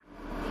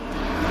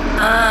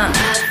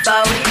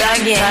Faux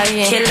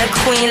thuggin', killer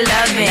queen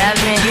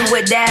lovin'. You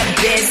with that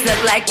bitch, look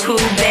like Pooh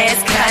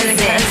Bear's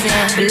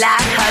cousin.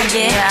 Block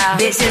huggin',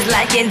 bitches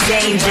like in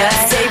danger.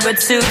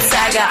 Saber-tooth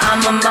tiger,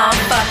 I'm a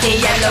motherfucking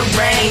yellow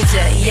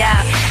ranger.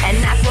 Yeah, and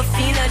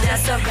Aquafina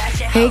just a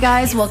ratchet. Hey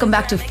guys, welcome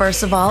back to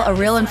First of All, a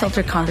real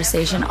unfiltered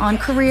conversation on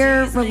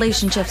career,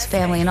 relationships,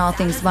 family, and all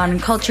things modern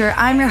culture.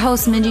 I'm your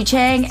host, Minji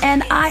Chang,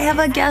 and I have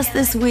a guest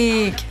this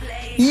week.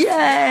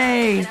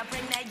 Yay!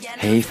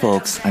 Hey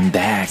folks, I'm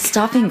back.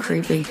 Stop being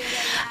creepy.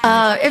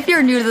 If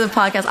you're new to the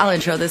podcast, I'll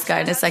intro this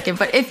guy in a second,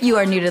 but if you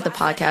are new to the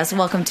podcast,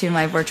 welcome to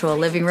my virtual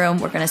living room.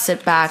 We're going to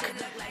sit back,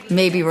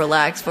 maybe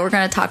relax, but we're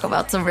going to talk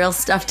about some real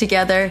stuff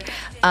together.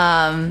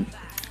 And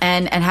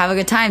have a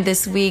good time.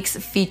 This week's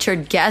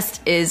featured guest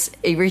is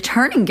a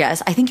returning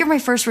guest. I think you're my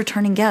first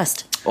returning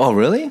guest. Oh,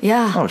 really?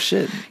 Yeah. Oh,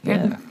 shit.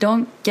 Yeah.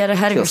 Don't get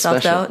ahead of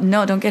yourself, special. though.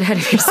 No, don't get ahead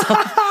of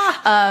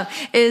yourself.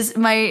 Is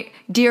my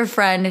dear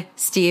friend,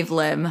 Steve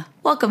Lim.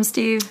 Welcome,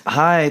 Steve.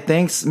 Hi,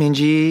 thanks,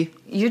 Minji.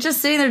 You're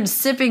just sitting there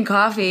sipping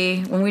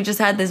coffee when we just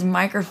had this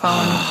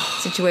microphone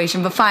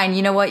situation. But fine,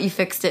 you know what? You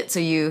fixed it, so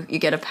you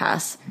get a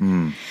pass.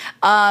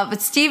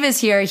 But Steve is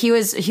here. He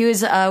was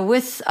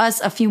with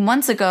us a few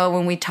months ago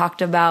when we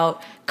talked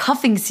about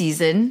cuffing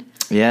season.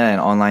 Yeah,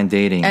 and online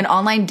dating.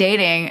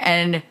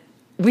 And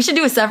we should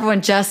do a separate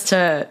one just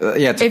to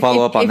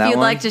follow up on that one. If you'd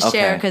like to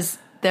share, Okay. because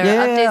there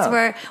are updates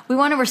where we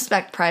want to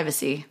respect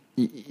privacy.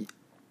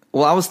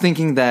 Well, I was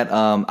thinking that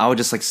I would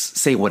just like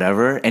say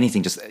whatever,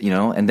 anything, just,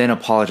 and then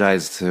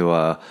apologize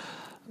to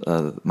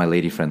my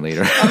lady friend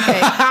later.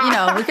 Okay,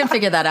 we can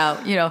figure that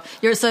out.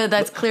 So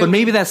that's clear. But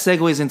maybe that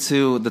segues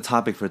into the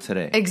topic for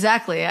today.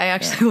 Exactly. I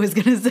actually was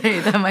going to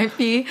say that might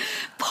be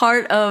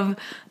part of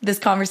this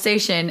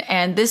conversation.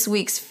 And this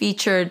week's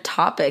featured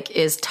topic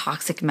is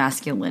toxic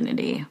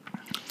masculinity.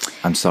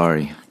 I'm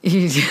sorry.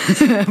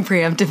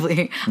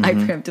 Preemptively. I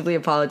preemptively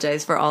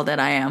apologize for all that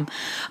I am.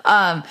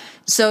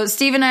 So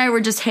Steve and I were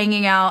just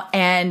hanging out,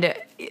 and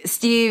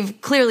Steve,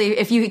 clearly,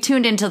 if you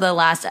tuned into the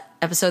last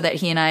episode that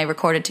he and I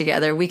recorded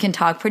together, we can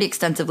talk pretty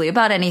extensively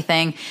about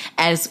anything,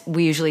 as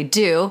we usually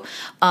do.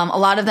 A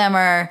lot of them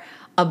are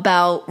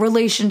about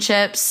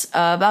relationships,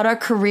 about our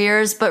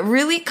careers, but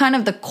really kind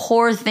of the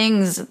core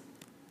things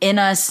in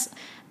us,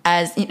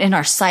 as in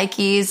our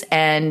psyches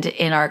and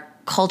in our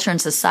culture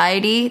and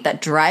society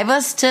that drive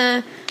us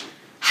to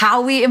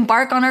how we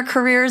embark on our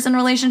careers and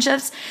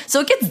relationships. So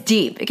it gets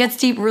deep. It gets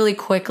deep really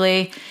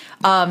quickly.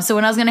 So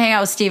when I was going to hang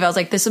out with Steve, I was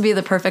like, this would be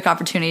the perfect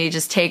opportunity to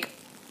just take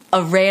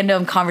a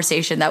random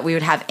conversation that we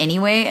would have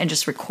anyway and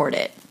just record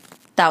it.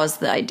 That was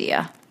the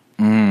idea.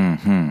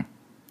 Mm-hmm.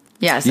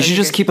 Yeah. So you should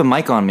just keep a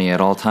mic on me at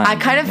all times. I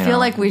kind of feel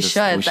like we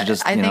should. I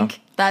think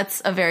think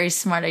that's a very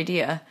smart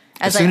idea.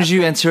 As soon as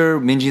you enter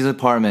Minji's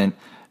apartment,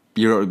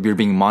 you're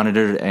being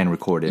monitored and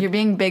recorded. You're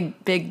being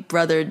big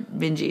brother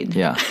Minji.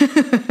 Yeah.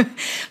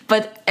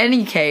 But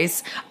any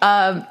case,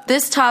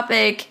 this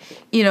topic,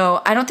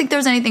 I don't think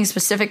there's anything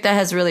specific that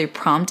has really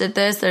prompted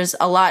this. There's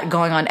a lot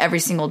going on every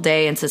single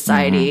day in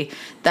society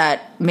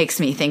that makes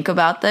me think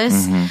about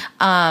this.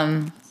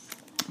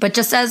 But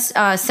just as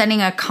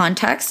setting a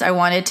context, I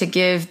wanted to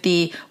give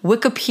the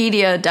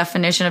Wikipedia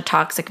definition of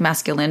toxic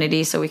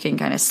masculinity so we can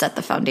kind of set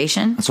the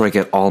foundation. That's where I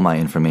get all my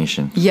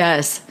information.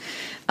 Yes.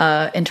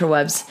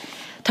 Interwebs.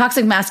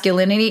 Toxic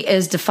masculinity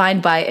is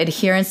defined by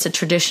adherence to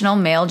traditional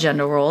male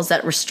gender roles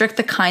that restrict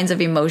the kinds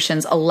of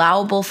emotions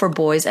allowable for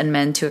boys and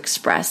men to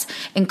express,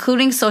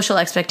 including social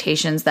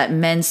expectations that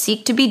men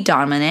seek to be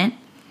dominant,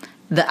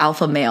 the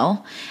alpha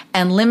male,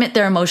 and limit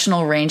their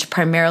emotional range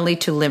primarily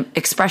to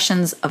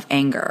expressions of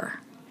anger.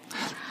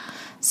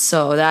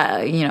 So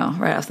that,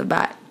 right off the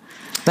bat.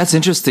 That's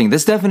interesting.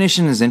 This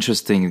definition is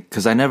interesting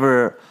because I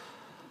never...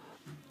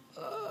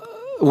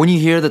 when you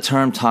hear the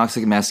term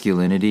toxic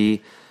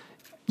masculinity,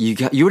 you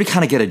already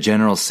kind of get a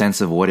general sense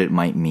of what it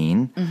might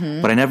mean.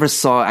 But I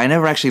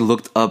never actually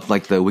looked up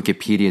like the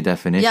Wikipedia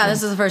definition. Yeah,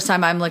 this is the first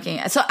time I'm looking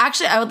at. So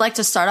actually, I would like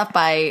to start off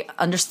by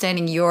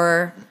understanding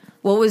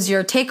what was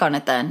your take on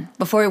it then,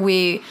 before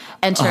we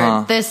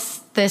enter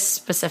this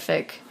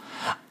specific.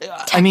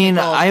 Technical. I mean,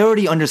 I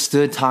already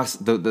understood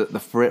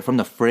from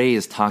the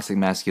phrase toxic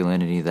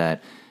masculinity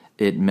that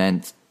it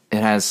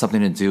has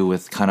something to do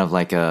with kind of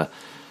like an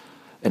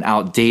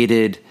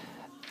outdated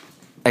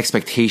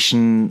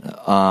expectation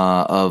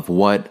of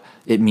what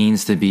it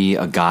means to be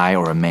a guy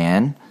or a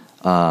man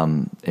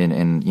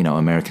in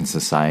American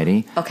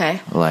society.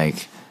 Okay.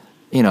 Like,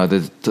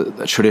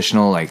 the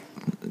traditional, like,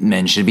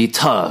 men should be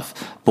tough,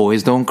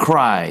 boys don't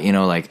cry,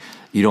 like,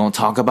 you don't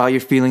talk about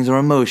your feelings or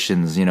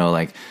emotions,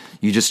 like,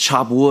 you just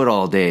chop wood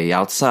all day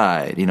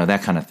outside,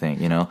 that kind of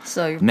thing,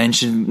 So men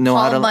should know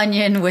how to... Paul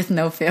Bunyan with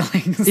no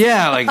feelings.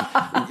 Yeah,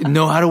 like,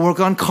 know how to work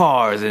on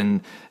cars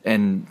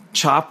and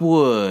chop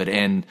wood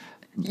and...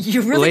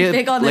 You're really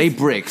big on lay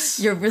bricks.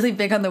 You're really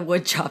big on the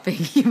wood chopping.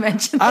 You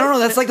mentioned. I don't know.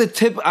 That's like the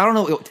tip. I don't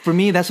know. For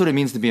me, that's what it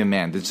means to be a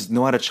man. To just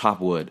know how to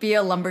chop wood. Be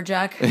a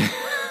lumberjack.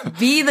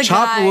 Be the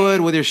chop guy. wood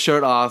with your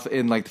shirt off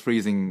in like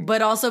freezing.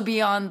 But also be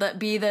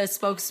the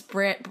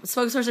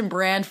spokesperson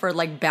brand for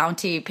like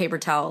Bounty paper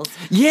towels.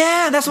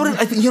 Yeah, that's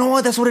what. You know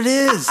what? That's what it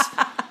is.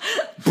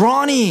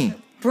 Brawny.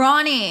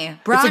 Brawny.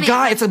 It's a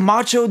guy. It's a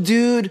macho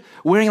dude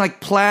wearing like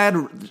plaid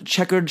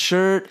checkered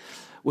shirt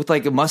with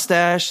like a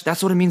mustache.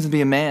 That's what it means to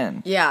be a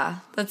man. Yeah,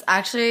 that's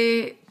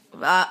actually.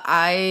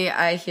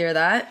 I hear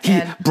that.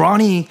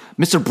 Brawny,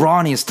 Mr.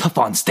 Brawny is tough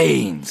on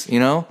stains. You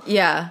know.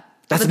 Yeah.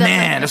 That's a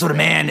man. That's what a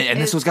man is. And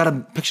this one's got a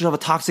picture of a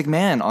toxic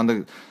man on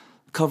the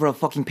cover of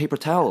fucking paper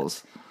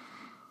towels.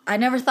 I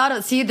never thought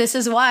of. See, this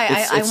is why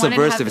it's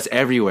subversive. It's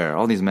everywhere.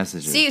 All these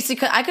messages. See,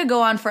 I could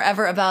go on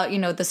forever about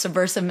the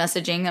subversive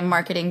messaging and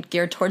marketing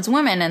geared towards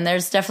women, and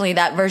there's definitely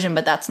that version,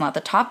 but that's not the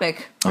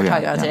topic we're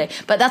talking about today.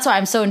 But that's why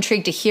I'm so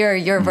intrigued to hear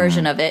your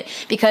version of it,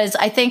 because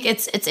I think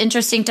it's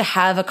interesting to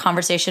have a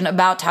conversation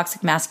about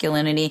toxic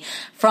masculinity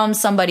from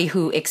somebody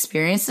who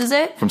experiences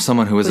it, from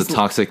someone who is a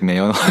toxic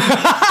male,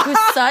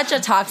 who's such a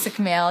toxic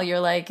male.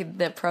 You're like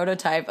the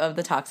prototype of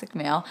the toxic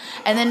male,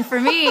 and then for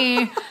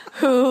me,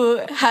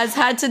 who has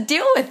had to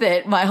deal with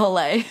it my whole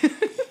life.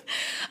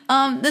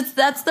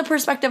 That's the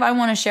perspective I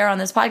want to share on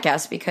this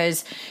podcast,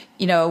 because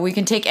we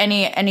can take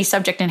any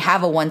subject and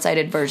have a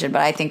one-sided version,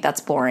 but I think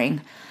that's boring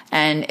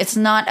and it's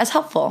not as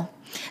helpful.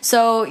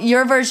 So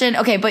your version,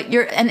 okay,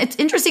 and it's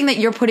interesting that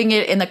you're putting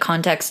it in the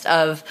context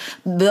of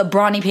the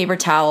brawny paper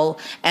towel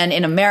and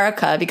in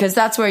America, because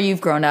that's where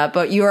you've grown up,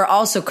 but you are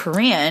also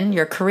Korean,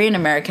 you're Korean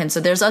American. So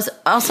there's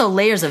also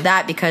layers of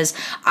that, because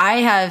I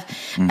have,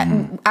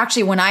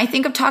 actually, when I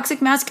think of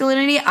toxic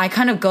masculinity, I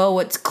kind of go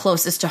what's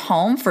closest to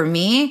home for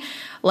me.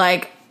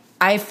 Like,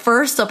 I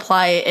first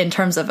apply it in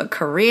terms of a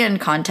Korean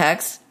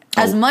context,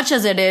 as much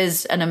as it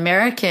is an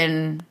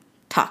American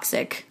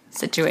toxic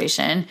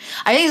situation.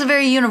 I think it's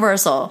very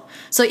universal.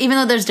 So even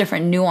though there's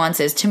different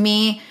nuances, to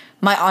me,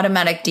 my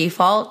automatic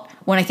default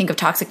when I think of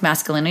toxic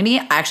masculinity,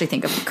 I actually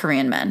think of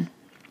Korean men.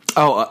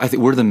 Oh, I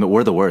think we're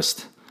the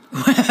worst.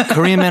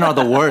 Korean men are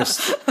the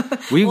worst.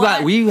 We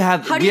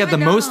have the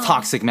most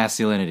toxic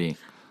masculinity.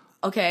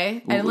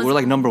 Okay, we're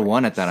like number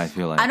one at that. I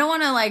feel like I don't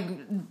want to like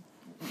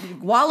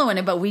wallow in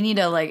it, but we need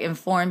to like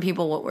inform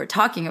people what we're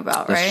talking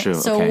about, right? That's true.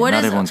 So okay. what Not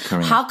is everyone's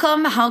Korean.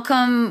 How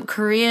come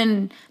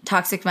Korean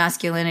toxic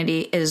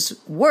masculinity is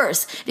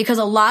worse? Because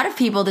a lot of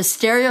people, the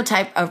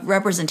stereotype of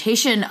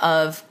representation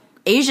of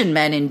Asian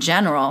men in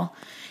general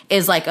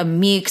is like a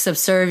meek,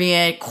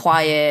 subservient,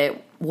 quiet,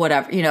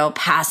 whatever,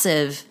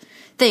 passive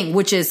thing,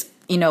 which is,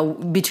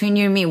 between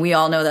you and me, we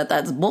all know that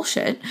that's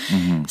bullshit.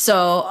 Mm-hmm.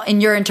 So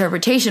in your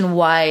interpretation,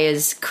 why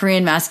is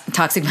Korean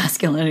toxic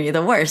masculinity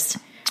the worst?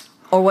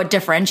 Or what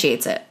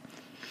differentiates it?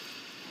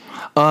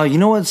 You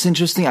know what's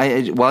interesting?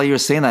 While you were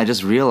saying that, I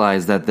just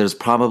realized that there's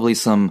probably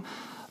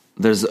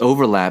there's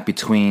overlap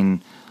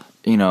between,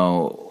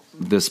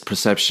 this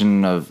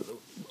perception of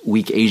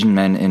weak Asian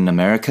men in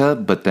America,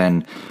 but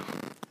then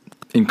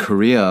in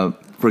Korea,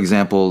 for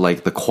example,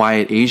 like the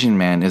quiet Asian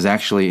man is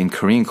actually in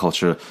Korean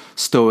culture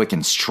stoic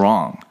and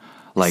strong.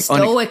 Like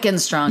stoic and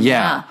strong,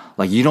 yeah.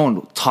 Like you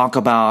don't talk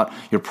about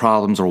your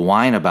problems or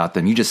whine about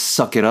them. You just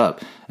suck it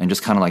up and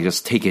just kind of like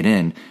just take it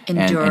in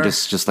and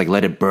just like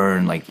let it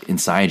burn like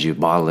inside you,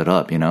 bottle it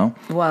up,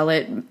 While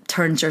it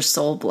turns your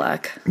soul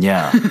black.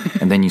 Yeah,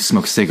 and then you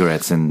smoke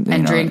cigarettes and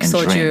drink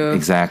soju.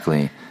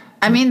 Exactly.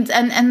 I mean,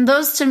 and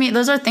those to me,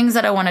 those are things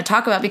that I want to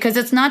talk about, because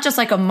it's not just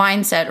like a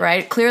mindset,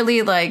 right?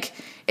 Clearly, like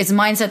it's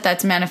mindset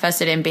that's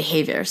manifested in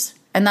behaviors,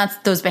 and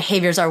those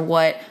behaviors are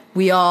what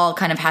we all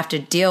kind of have to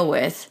deal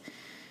with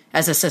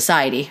as a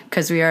society,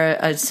 because we are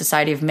a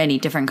society of many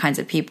different kinds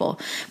of people.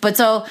 But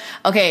so,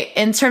 okay,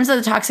 in terms of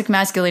the toxic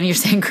masculinity, you're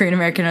saying Korean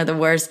American are the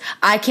worst.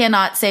 I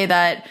cannot say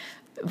that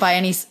by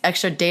any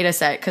extra data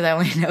set, because I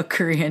only know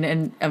Korean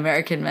and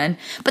American men.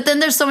 But then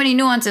there's so many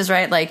nuances,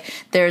 right? Like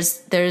there's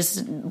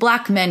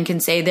black men can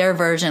say their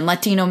version,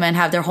 Latino men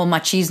have their whole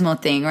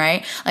machismo thing,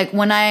 right? Like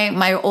when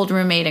my old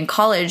roommate in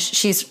college,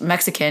 she's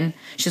Mexican,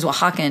 she's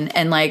Oaxacan,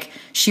 and like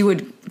she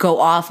would go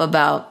off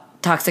about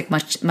toxic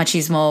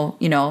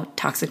machismo,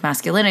 toxic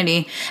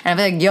masculinity. And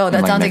I'd be like, yo,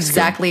 that sounds Mexican.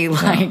 Exactly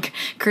like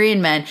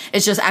Korean men.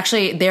 It's just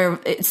actually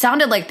it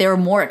sounded like they were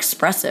more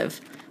expressive.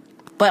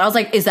 But I was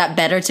like, is that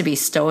better to be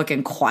stoic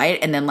and quiet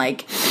and then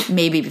like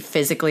maybe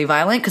physically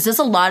violent? Because that's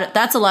a lot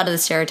of the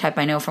stereotype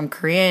I know from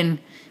Korean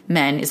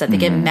men is that they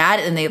get mad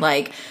and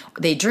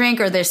they drink,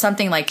 or there's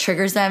something like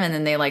triggers them and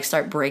then they like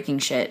start breaking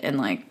shit and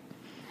like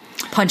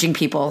punching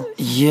people.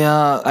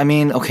 Yeah, I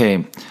mean,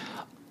 okay.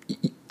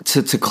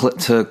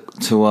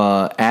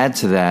 To add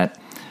to that,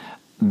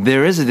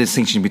 there is a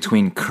distinction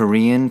between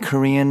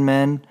Korean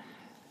men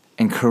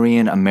and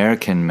Korean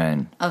American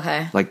men.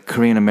 Okay. Like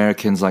Korean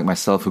Americans like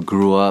myself who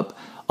grew up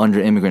under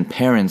immigrant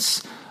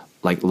parents,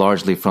 like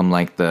largely from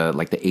like the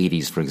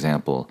 80s, for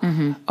example,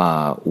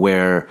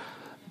 where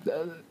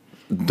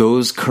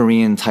those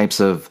Korean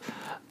types of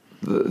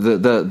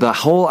the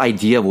whole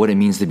idea of what it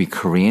means to be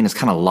Korean is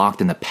kind of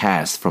locked in the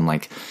past from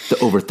like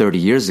over 30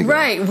 years ago.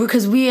 Right,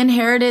 because we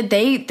inherited,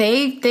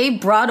 they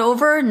brought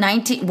over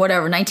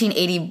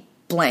 1980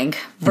 blank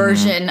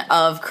version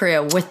of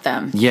Korea with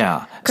them.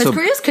 Yeah. Because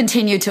Korea's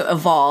continued to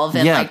evolve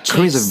and like change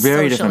Korea's a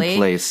very socially. different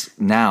place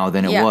now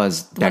than it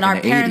was back when in our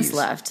the parents 80s.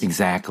 left.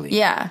 Exactly.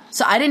 Yeah.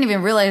 So I didn't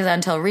even realize that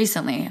until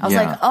recently. I was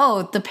like,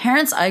 oh, the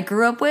parents I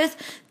grew up with,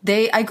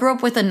 I grew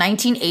up with a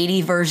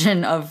 1980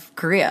 version of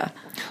Korea.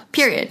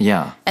 Period.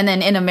 Yeah. And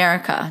then in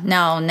America,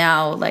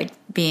 now like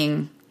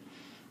being,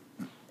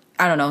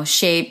 I don't know,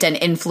 shaped and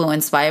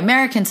influenced by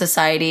American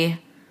society,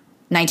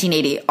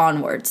 1980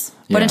 onwards.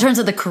 But in terms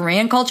of the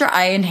Korean culture,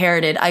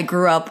 I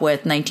grew up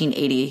with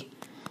 1980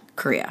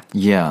 Korea.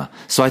 Yeah.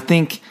 So I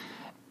think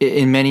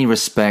in many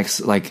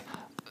respects, like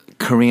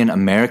Korean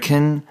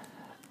American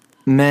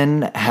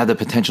men have the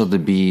potential to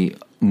be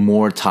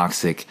more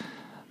toxic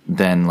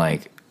than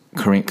like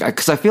Korean,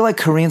 because I feel like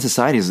Korean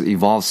society has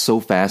evolved so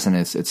fast and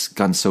it's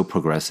gotten so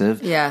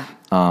progressive. Yeah.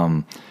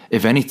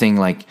 If anything,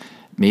 like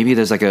maybe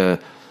there's like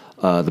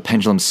the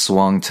pendulum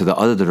swung to the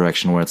other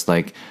direction where it's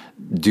like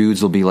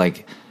dudes will be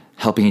like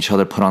helping each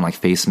other put on like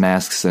face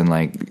masks and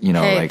like, you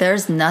know, hey, like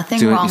there's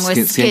nothing wrong with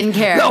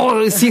skincare.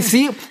 No,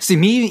 see,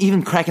 me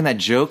even cracking that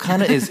joke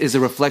kind of is a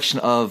reflection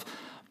of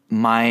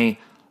my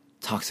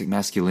toxic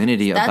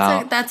masculinity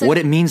about what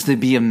it means to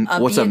be a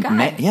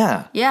man.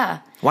 Yeah. Yeah.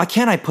 Why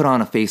can't I put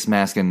on a face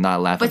mask and not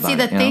laugh about it? But see,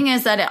 the thing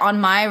is that on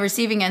my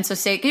receiving end, so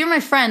say, you're my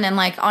friend, and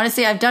like,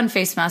 honestly, I've done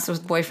face masks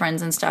with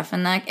boyfriends and stuff,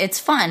 and like, it's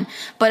fun.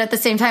 But at the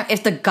same time,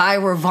 if the guy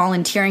were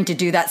volunteering to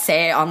do that,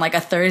 say, on like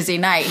a Thursday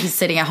night, he's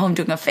sitting at home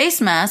doing a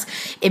face mask,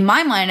 in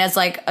my mind, as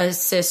like a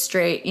cis,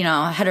 straight, you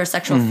know,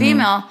 heterosexual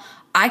female,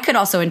 I could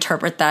also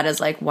interpret that as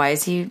like, why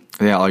is he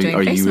are doing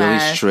you face really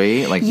mask?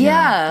 straight? Like,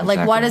 yeah, like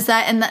exactly. what is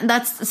that? And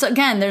that's, so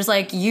again, there's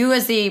like you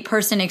as the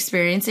person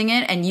experiencing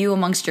it and you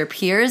amongst your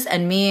peers,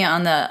 and me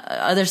on the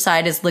other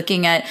side is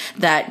looking at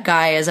that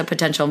guy as a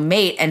potential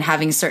mate and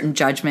having certain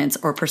judgments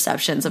or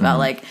perceptions about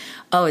like,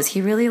 oh, is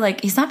he really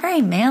like, he's not very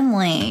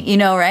manly, you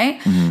know,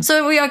 right?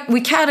 So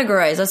we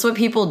categorize. That's what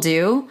people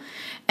do.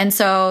 And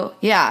so,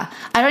 yeah,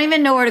 I don't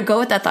even know where to go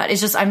with that thought.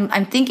 It's just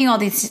I'm thinking all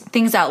these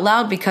things out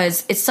loud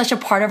because it's such a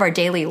part of our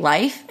daily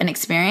life and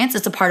experience.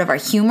 It's a part of our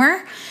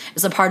humor.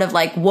 It's a part of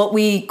like what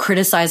we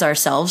criticize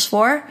ourselves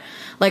for.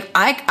 Like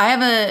I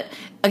have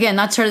again,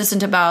 not to turn this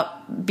into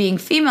about being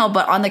female,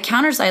 but on the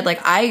counter side, like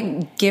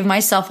I give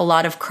myself a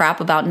lot of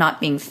crap about not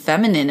being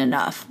feminine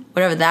enough,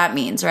 whatever that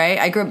means, right?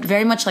 I grew up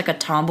very much like a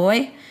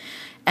tomboy.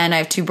 And I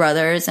have two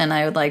brothers, and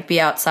I would like be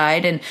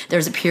outside, and there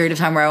was a period of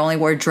time where I only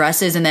wore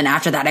dresses, and then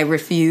after that I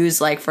refused,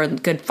 like for a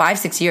good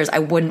 5-6 years I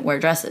wouldn't wear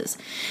dresses.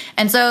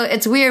 And so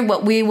it's weird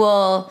what we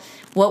will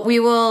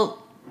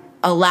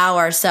allow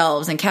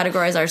ourselves and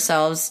categorize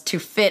ourselves to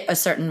fit a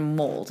certain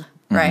mold,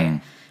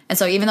 right? And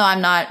so even though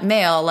I'm not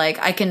male, like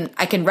I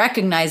can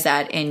recognize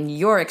that in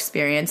your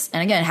experience,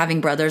 and again,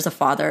 having brothers, a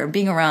father,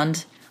 being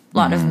around a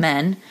lot of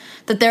men,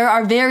 that there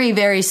are very,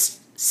 very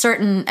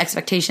certain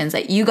expectations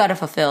that you got to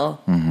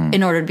fulfill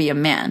in order to be a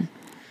man.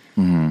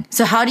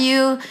 So how do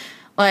you,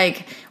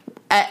 like,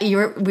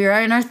 we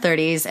are in our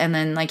 30s, and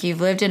then like you've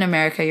lived in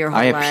America your whole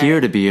life. I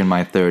appear to be in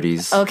my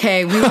 30s.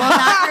 Okay,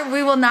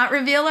 we will not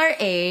reveal our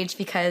age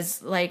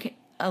because like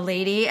a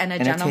lady and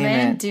a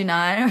gentleman do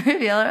not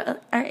reveal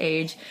our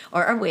age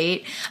or our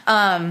weight.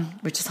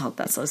 Which is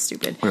that's so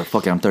stupid. Wait,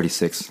 fuck it, I'm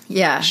 36.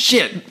 Yeah.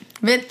 Shit.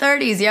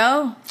 Mid-30s,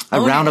 yo. I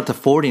round up to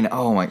 40 now.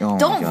 Oh my god.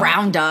 Don't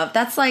round up.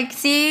 That's like,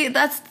 see,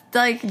 that's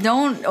like,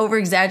 don't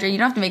over-exaggerate. You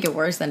don't have to make it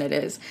worse than it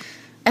is.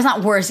 It's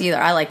not worse either.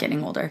 I like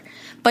getting older.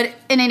 But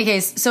in any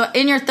case, so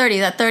in your 30s,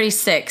 at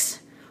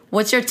 36,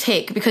 what's your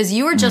take? Because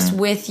you were just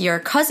with your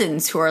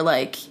cousins who are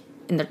like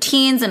in their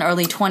teens and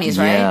early 20s,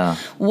 right? Yeah.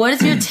 What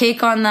is your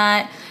take on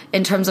that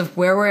in terms of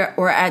where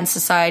we're at in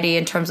society,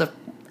 in terms of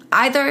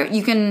either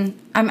you can,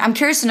 I'm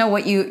curious to know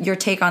what your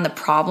take on the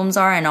problems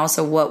are and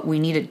also what we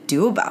need to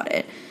do about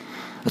it.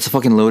 That's a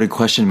fucking loaded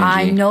question, Minji.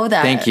 I know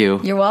that. Thank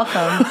you. You're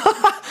welcome.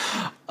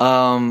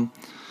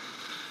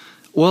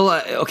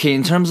 Well, okay,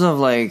 in terms of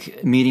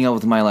like meeting up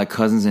with my like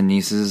cousins and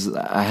nieces,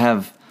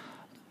 I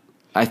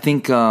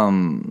think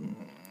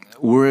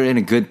we're in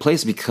a good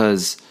place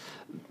because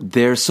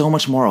they're so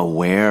much more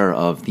aware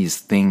of these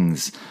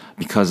things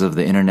because of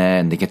the internet,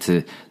 and they get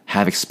to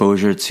have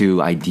exposure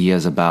to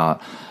ideas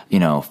about, you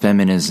know,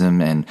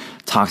 feminism and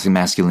toxic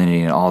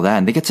masculinity and all that.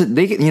 And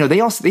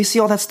they see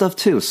all that stuff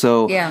too.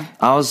 So yeah.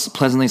 I was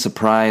pleasantly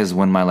surprised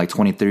when my like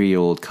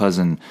 23-year-old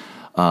cousin,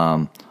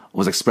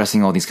 was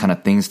expressing all these kind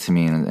of things to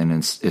me. And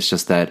it's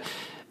just that,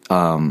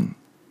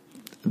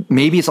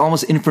 maybe it's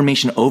almost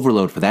information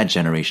overload for that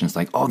generation. It's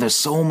like, oh, there's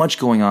so much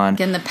going on.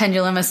 Again, the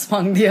pendulum has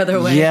swung the other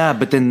way. Yeah.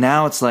 But then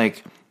now it's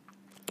like,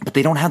 but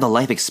they don't have the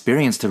life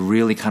experience to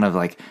really kind of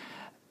like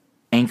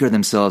anchor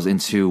themselves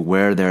into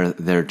where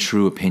their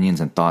true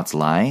opinions and thoughts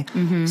lie.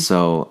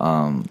 So,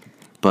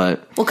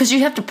 but because you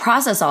have to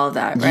process all of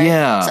that, right?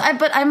 Yeah. So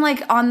but I'm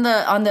like on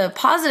the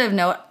positive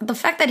note, the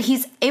fact that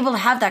he's able to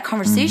have that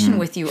conversation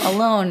with you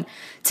alone,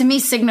 to me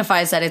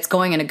signifies that it's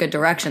going in a good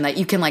direction. That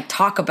you can like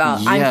talk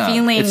about. Yeah. I'm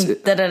feeling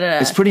da da da.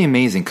 It's pretty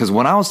amazing because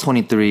when I was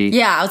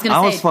 23, I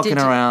was fucking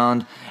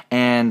around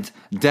and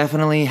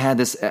definitely had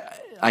this.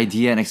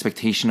 idea and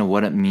expectation of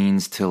what it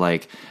means to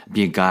like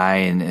be a guy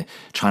and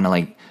trying to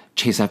like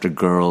chase after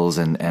girls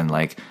and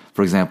like,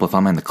 for example, if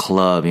I'm in the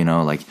club,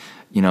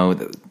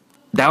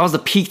 that was the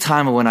peak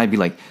time of when I'd be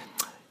like,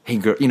 hey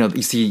girl,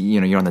 you see,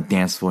 you're on the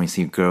dance floor and you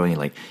see a girl and you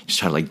like just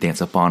try to like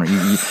dance up on her.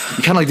 You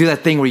kind of like do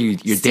that thing where you're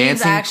Steve's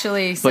dancing,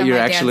 actually but you're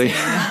actually.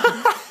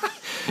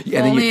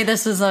 Only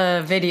this is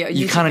a video.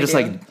 You kind of just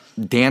like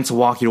dance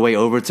walk your way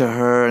over to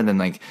her, and then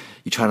like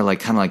you try to like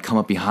kind of like come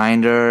up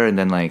behind her, and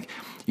then like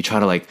you try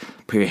to like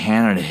put your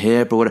hand on her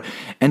hip or whatever,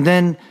 and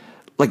then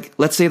like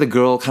let's say the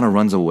girl kind of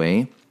runs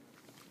away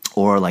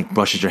or like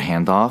brushes your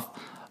hand off.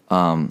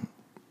 Because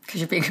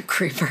you're being a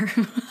creeper.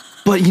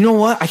 But you know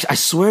what? I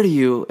swear to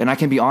you, and I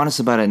can be honest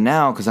about it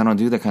now because I don't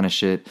do that kind of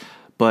shit,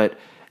 but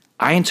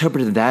I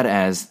interpreted that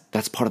as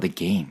that's part of the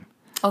game.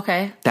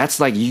 Okay. That's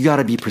like, you got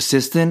to be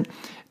persistent.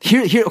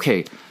 Here,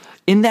 okay.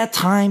 In that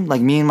time,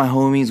 like me and my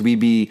homies, we'd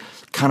be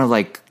kind of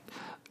like,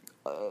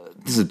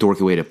 this is a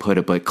dorky way to put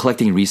it, but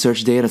collecting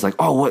research data. It's like,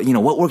 oh,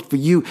 what worked for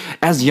you?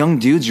 As young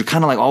dudes, you're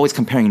kind of like always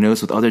comparing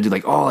notes with other dudes.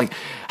 Like, oh, like,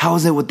 how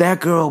was it with that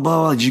girl?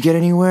 Blah, blah, did you get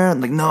anywhere?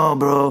 I'm like, no,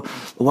 bro.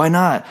 Why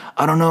not?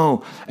 I don't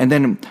know. And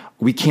then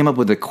we came up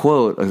with a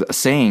quote, a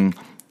saying.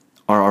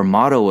 Our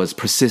motto was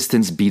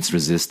persistence beats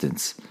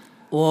resistance.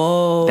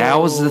 Whoa.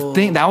 That was the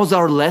thing. That was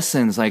our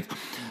lessons. Like,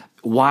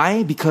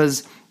 why?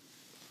 Because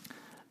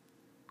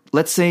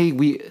let's say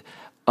we,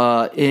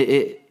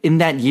 in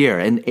that year,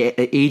 at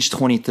age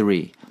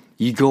 23,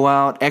 you go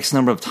out X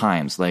number of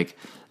times. Like,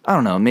 I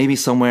don't know, maybe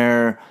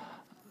somewhere,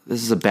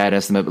 this is a bad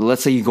estimate, but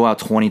let's say you go out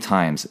 20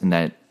 times in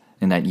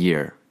that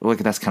year. Like,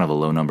 that's kind of a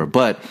low number.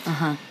 But,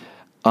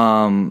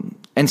 and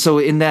so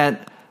in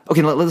that,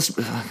 okay,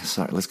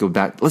 let's go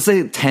back. Let's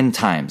say 10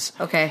 times.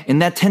 Okay. In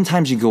that 10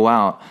 times you go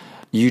out,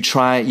 you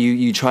try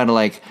to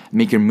like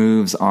make your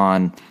moves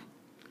on,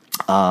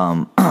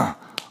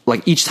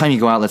 like each time you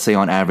go out, let's say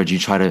on average, you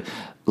try to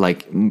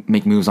like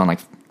make moves on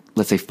like,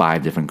 let's say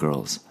 5 different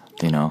girls,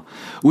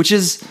 which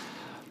is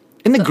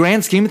in the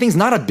grand scheme of things,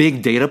 not a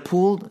big data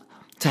pool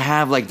to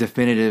have like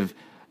definitive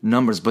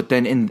numbers. But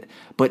then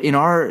in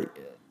our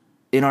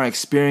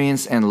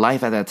experience and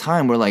life at that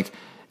time, we're like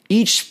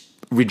each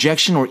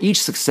rejection or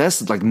each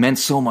success like meant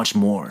so much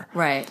more.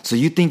 Right. So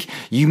you think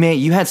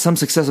you had some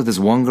success with this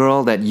one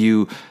girl that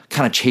you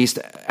kind of chased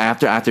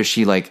after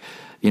she like,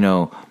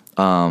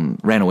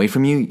 ran away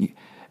from you.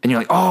 And you're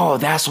like, oh,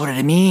 that's what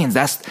it means.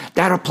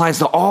 That applies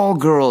to all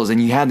girls.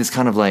 And you had this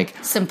kind of like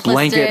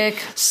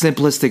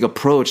simplistic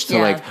approach to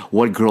like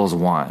what girls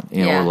want,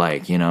 or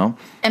like,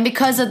 And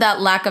because of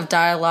that lack of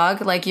dialogue,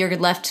 like you're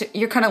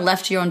kind of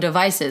left to your own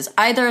devices.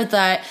 Either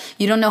that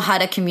you don't know how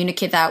to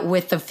communicate that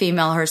with the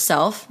female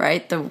herself,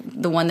 right?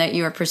 The one that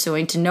you are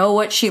pursuing, to know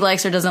what she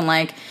likes or doesn't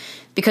like,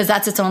 because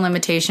that's its own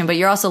limitation. But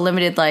you're also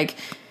limited like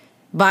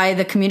by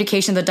the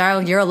communication, the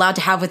dialogue you're allowed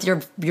to have with your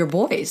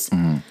boys.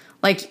 Mm-hmm.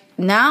 Like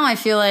now I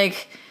feel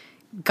like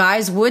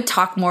guys would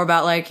talk more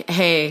about like,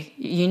 hey,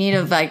 you need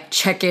to like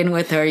check in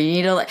with her. You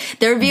need to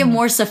there would be a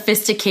more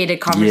sophisticated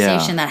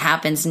conversation that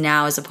happens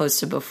now as opposed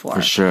to before.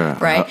 For sure.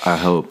 Right. I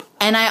hope.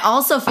 And I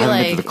also feel I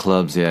haven't been to the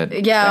clubs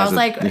yet. Yeah. I was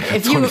like,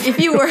 if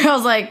you were, I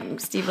was like,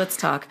 Steve, let's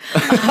talk.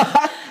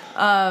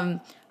 But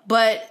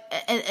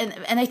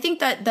I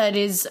think that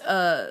is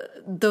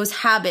those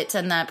habits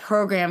and that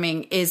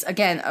programming is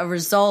again a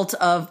result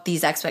of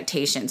these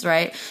expectations,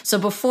 right? So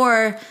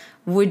before,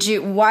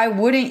 why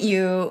wouldn't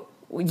you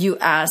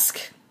ask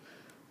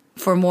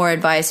for more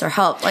advice or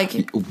help?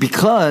 Like,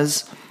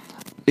 because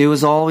it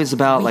was always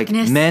about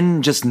weakness. Like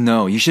men just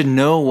know. You should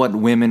know what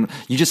women.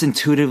 You just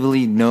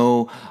intuitively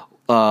know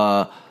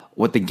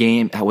what the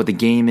game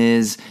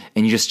is,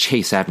 and you just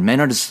chase after. Men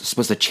are just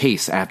supposed to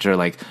chase after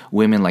like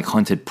women, like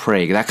hunted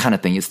prey, that kind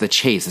of thing. It's the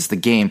chase, it's the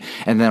game.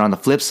 And then on the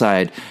flip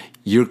side,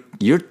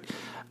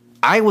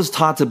 I was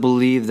taught to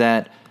believe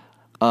that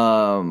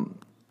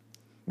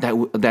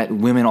that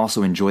women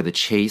also enjoy the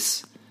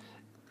chase.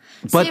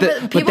 But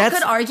people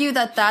could argue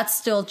that that's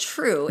still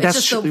true. It's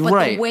that's just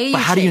right. The way you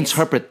but how do you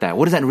interpret that?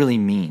 What does that really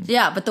mean?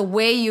 Yeah, but the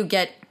way you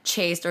get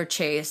chased or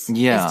chased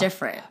is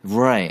different.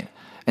 Right.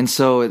 And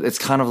so it's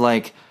kind of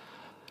like,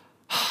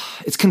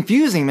 it's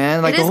confusing,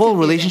 man. Like the whole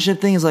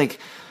relationship thing is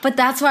like. But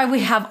that's why we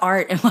have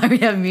art and why we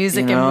have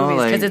music and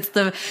movies, because it's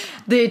the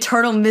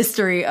eternal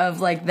mystery of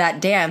like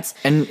that dance.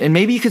 And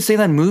maybe you could say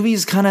that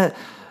movies kind of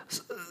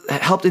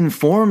helped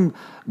inform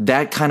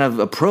that kind of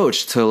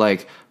approach to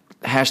like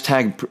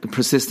hashtag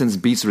persistence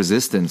beats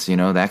resistance,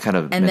 that kind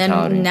of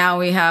mentality. Then now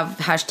we have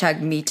hashtag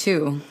me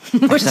too.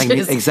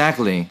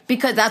 Exactly.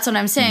 Because that's what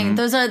I'm saying. Mm-hmm.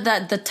 Those are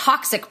the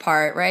toxic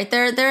part, right?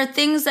 There are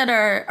things that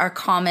are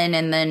common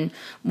and then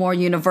more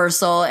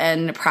universal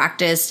and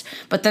practiced,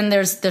 but then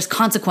there's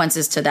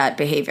consequences to that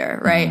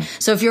behavior, right? Mm-hmm.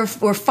 So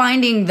if we're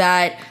finding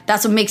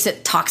that's what makes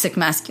it toxic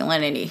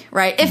masculinity,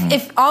 right?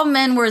 If all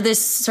men were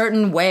this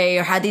certain way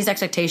or had these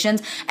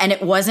expectations and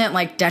it wasn't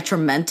like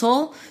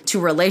detrimental to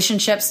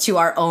relationships, to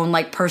our own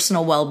like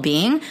personal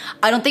well-being,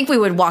 I don't think we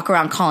would walk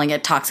around calling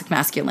it toxic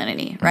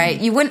masculinity, right?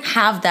 Mm-hmm. You wouldn't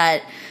have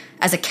that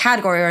as a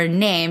category or a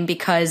name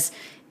because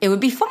it would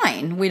be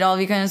fine. We'd all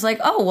be kind of like,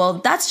 oh, well,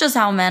 that's just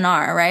how men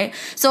are, right?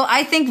 So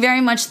I think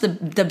very much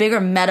the bigger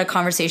meta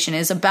conversation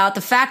is about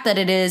the fact that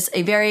it is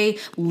a very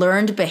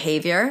learned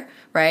behavior,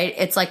 right?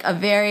 It's like a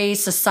very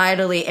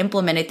societally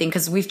implemented thing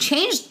because we've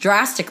changed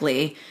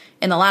drastically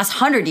in the last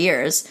 100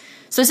 years.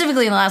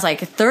 Specifically in the last like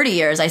 30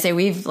 years, I say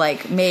we've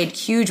like made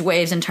huge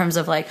waves in terms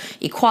of like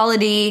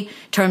equality,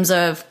 in terms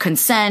of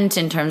consent,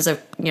 in terms of,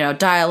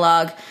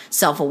 dialogue,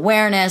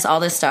 self-awareness,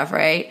 all this stuff,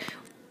 right?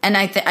 And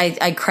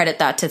I credit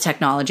that to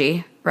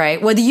technology,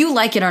 right? Whether you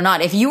like it or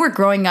not, if you were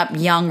growing up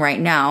young right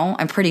now,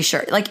 I'm pretty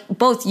sure, like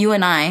both you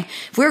and I,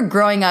 if we were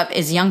growing up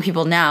as young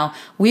people now,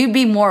 we'd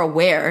be more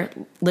aware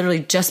literally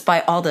just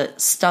by all the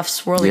stuff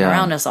swirling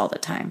around us all the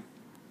time,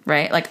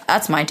 right? Like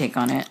that's my take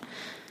on it.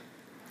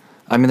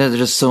 I mean,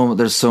 there's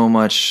so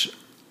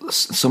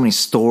many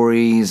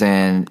stories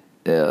and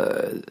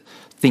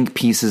think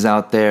pieces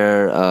out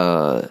there.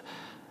 I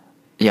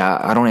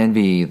don't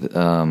envy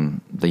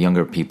the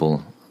younger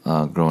people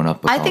growing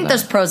up. I think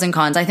there's pros and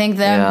cons. I think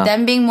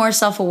them being more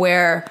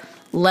self-aware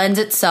lends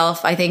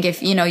itself. I think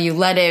if you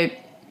let it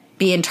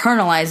be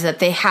internalized, that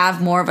they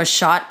have more of a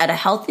shot at a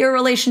healthier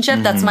relationship.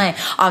 Mm-hmm. That's my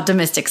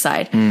optimistic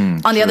side.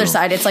 On the other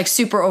side, it's like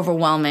super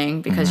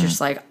overwhelming because you're just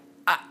like,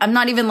 I'm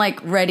not even like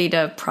ready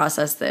to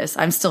process this.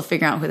 I'm still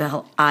figuring out who the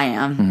hell I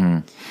am. Mm-hmm.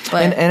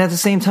 But and at the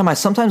same time, I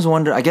sometimes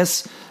wonder. I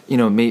guess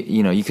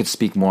you could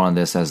speak more on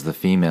this as the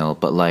female,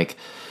 but like,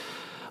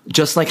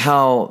 just like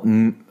how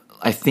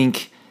I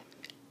think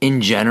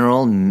in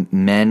general,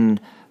 men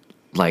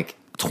like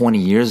 20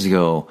 years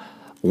ago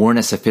weren't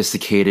as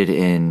sophisticated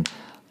in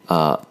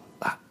how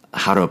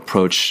to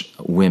approach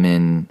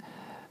women.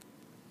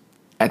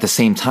 At the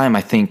same time,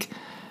 I think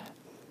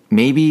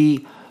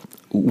maybe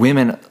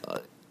women.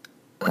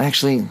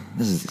 Actually,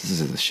 this is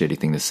a shitty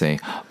thing to say,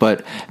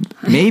 but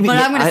maybe. But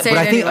I'm going to say it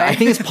anyway. I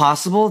think it's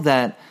possible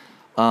that,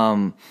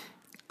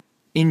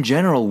 in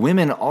general,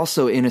 women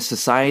also in a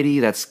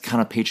society that's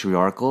kind of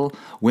patriarchal,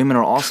 women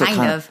are also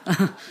kind of.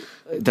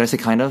 Did I say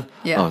kind of?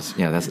 Yeah. Oh,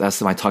 yeah.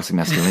 That's my toxic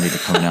masculinity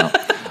coming out.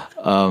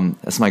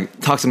 That's my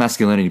toxic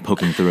masculinity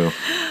poking through.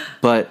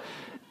 But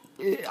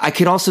I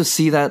could also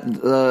see that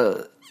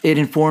it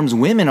informs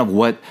women of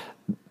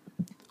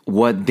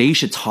what they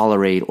should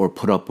tolerate or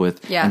put up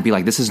with and be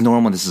like, this is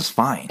normal, this is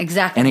fine.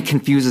 Exactly. And it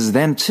confuses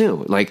them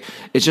too. Like,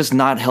 it's just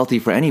not healthy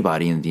for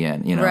anybody in the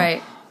end,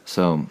 Right.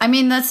 So. I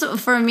mean, that's,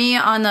 for me,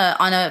 on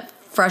a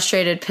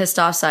frustrated, pissed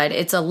off side,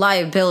 it's a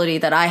liability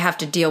that I have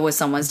to deal with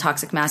someone's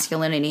toxic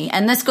masculinity.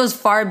 And this goes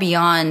far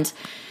beyond,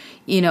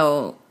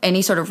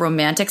 any sort of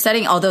romantic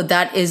setting, although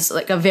that is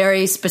like a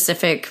very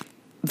specific,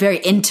 very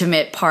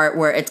intimate part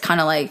where it's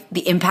kind of like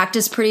the impact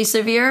is pretty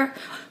severe.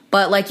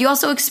 But like, you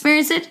also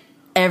experience it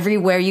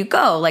everywhere you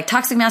go. Like,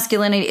 toxic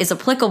masculinity is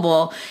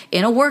applicable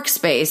in a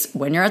workspace,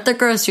 when you're at the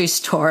grocery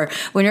store,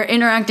 when you're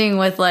interacting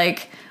with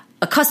like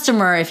a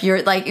customer, if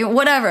you're like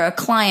whatever, a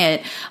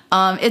client.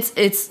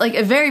 It's like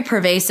a very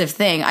pervasive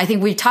thing. I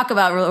think we talk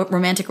about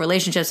romantic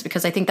relationships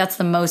because I think that's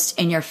the most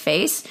in your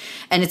face,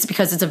 and it's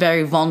because it's a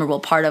very vulnerable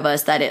part of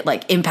us that it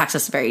like impacts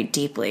us very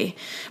deeply.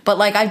 But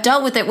like, I've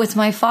dealt with it with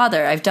my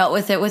father. I've dealt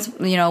with it with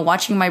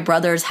watching my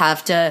brothers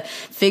have to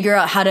figure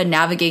out how to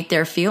navigate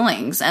their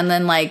feelings and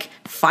then like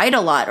fight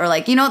a lot, or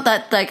like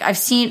that like I've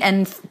seen,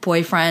 and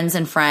boyfriends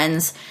and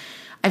friends,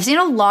 I've seen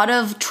a lot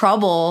of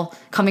trouble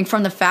coming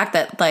from the fact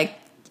that like,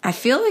 I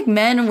feel like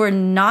men were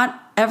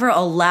not ever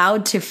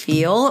allowed to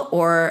feel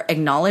or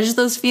acknowledge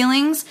those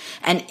feelings.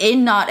 And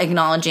in not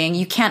acknowledging,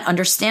 you can't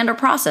understand or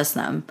process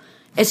them.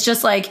 It's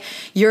just like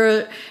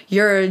you're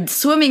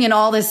swimming in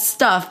all this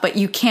stuff, but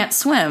you can't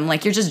swim.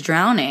 Like, you're just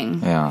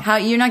drowning. Yeah. How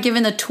you're not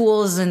given the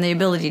tools and the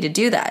ability to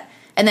do that.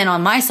 And then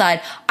on my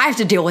side, I have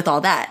to deal with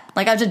all that.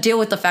 Like, I have to deal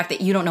with the fact that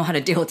you don't know how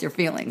to deal with your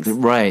feelings.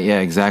 Right. Yeah,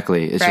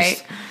 exactly. It's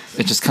right?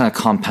 it just kind of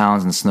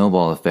compounds and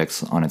snowball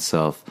effects on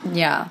itself.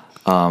 Yeah.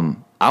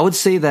 I would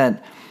say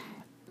that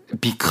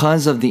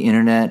because of the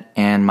internet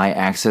and my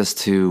access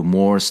to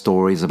more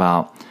stories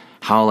about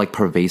how like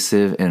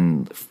pervasive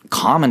and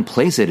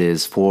commonplace it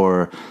is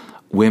for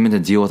women to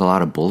deal with a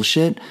lot of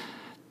bullshit,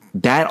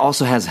 that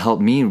also has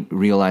helped me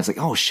realize like,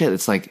 oh shit,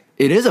 it's like,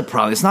 it is a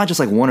problem. It's not just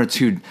like one or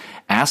two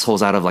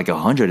assholes out of like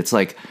 100. It's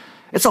like,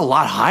 it's a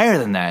lot higher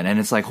than that. And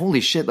it's like,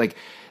 holy shit, like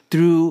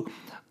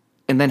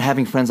and then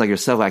having friends like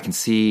yourself, I can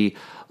see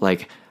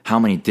like how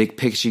many dick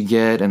pics you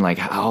get and like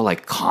how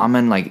like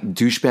common like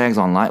douchebags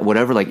online,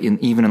 whatever, like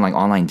even in like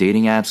online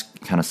dating apps,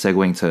 kind of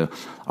segueing to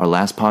our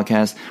last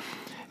podcast.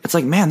 It's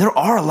like, man, there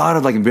are a lot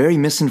of like very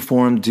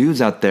misinformed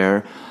dudes out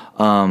there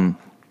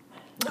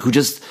who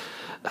just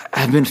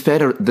have been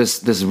fed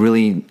this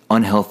really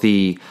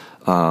unhealthy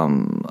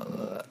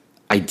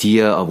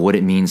idea of what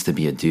it means to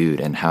be a dude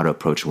and how to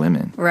approach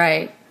women.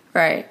 Right.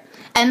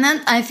 And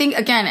then I think,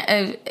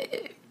 again,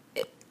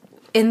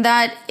 in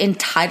that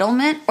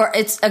entitlement, or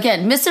it's,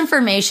 again,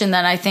 misinformation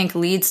that I think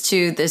leads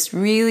to this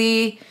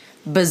really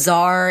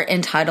bizarre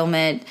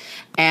entitlement.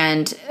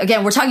 And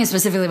again, we're talking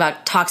specifically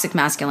about toxic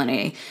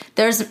masculinity.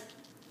 There's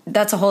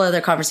that's a whole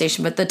other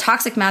conversation. But the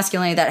toxic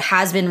masculinity that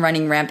has been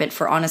running rampant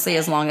for honestly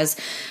as long as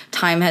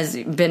time has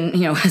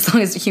been, as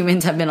long as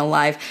humans have been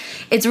alive,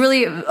 it's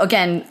really,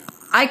 again,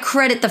 I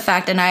credit the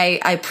fact and I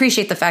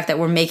appreciate the fact that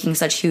we're making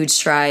such huge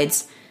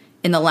strides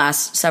in the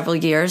last several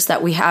years,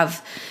 that we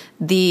have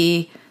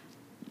the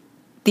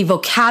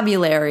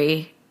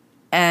vocabulary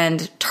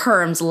and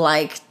terms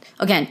like,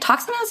 again,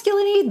 toxic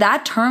masculinity,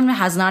 that term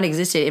has not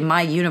existed in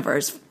my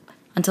universe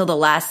until the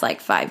last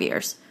 5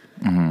 years.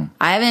 Mm-hmm.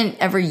 I haven't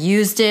ever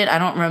used it. I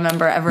don't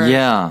remember ever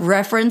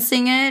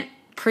referencing it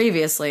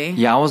previously.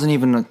 Yeah, I wasn't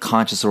even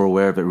conscious or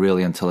aware of it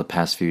really until the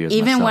past few years.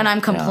 Even myself. when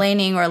I'm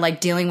complaining or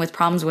dealing with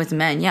problems with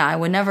men, I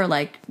would never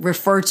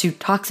refer to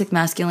toxic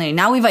masculinity.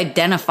 Now we've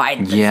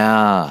identified this.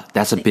 Yeah,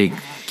 that's a big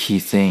key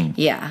thing.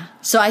 Yeah.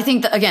 So I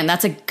think again,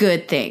 that's a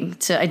good thing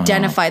to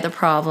identify the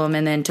problem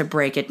and then to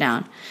break it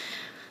down.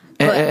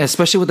 But,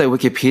 especially with that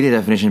Wikipedia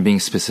definition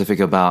being specific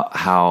about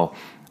how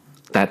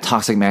that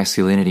toxic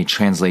masculinity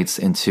translates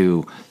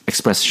into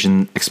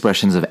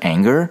expressions of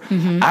anger.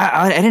 Mm-hmm.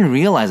 I didn't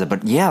realize it,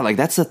 but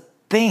that's a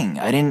thing.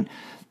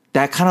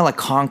 That kind of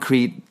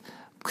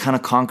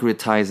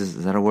concretizes,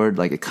 is that a word?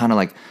 It kind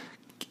of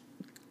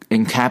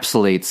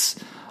encapsulates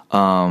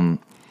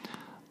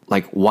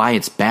why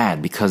it's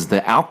bad, because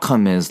the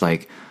outcome is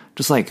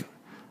just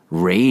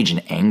rage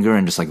and anger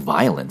and just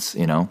violence,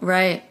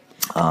 Right.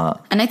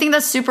 And I think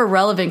that's super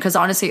relevant because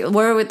honestly, a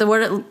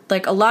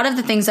lot of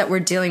the things that we're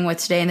dealing with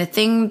today, and the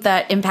thing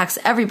that impacts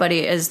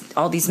everybody is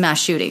all these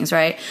mass shootings,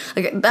 right?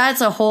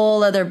 That's a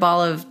whole other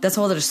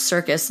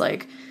circus,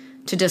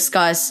 to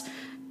discuss,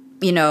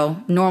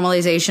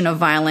 normalization of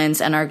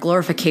violence and our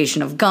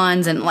glorification of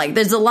guns. And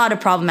there's a lot of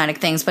problematic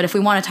things. But if we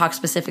want to talk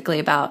specifically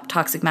about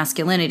toxic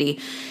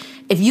masculinity,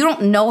 if you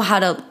don't know how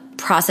to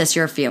process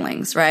your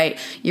feelings, right?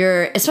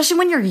 Especially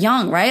when you're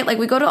young, right?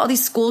 We go to all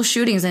these school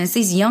shootings and it's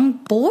these young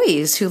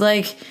boys who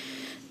they're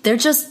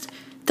it's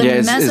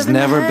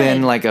never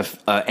been a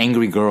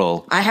angry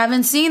girl. I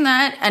haven't seen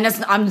that. And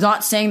I'm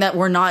not saying that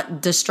we're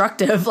not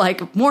destructive,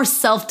 more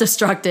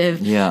self-destructive.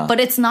 Yeah. But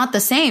it's not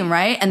the same,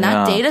 right? And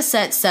that data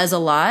set says a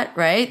lot,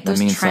 right?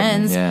 Those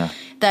trends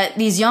that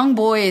these young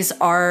boys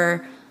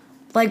are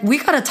we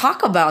got to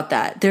talk about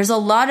that. There's a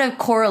lot of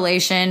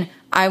correlation.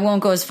 I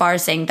won't go as far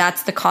as saying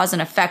that's the cause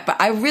and effect, but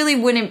I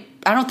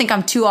don't think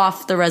I'm too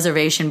off the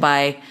reservation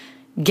by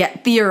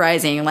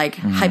theorizing,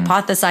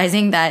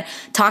 hypothesizing that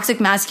toxic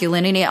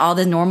masculinity, all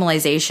the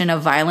normalization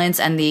of violence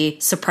and the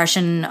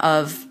suppression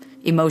of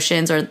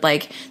emotions, or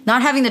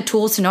not having the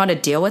tools to know how to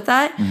deal with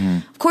that.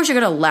 Mm-hmm. Of course you're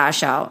going to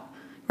lash out,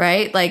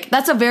 right?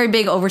 That's a very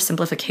big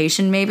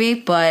oversimplification maybe,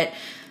 but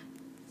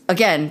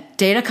again,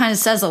 data kind of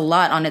says a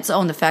lot on its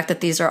own. The fact that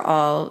these are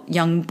all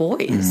young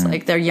boys,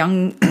 mm-hmm. They're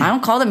young. I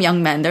don't call them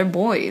young men. They're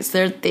boys.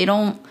 They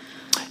don't.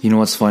 You know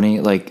what's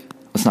funny?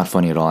 It's not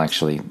funny at all.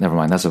 Actually, never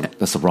mind.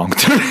 That's a wrong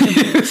term to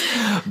use.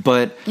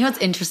 But what's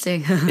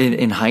interesting?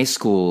 in high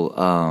school,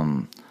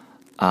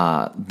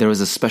 there was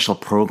a special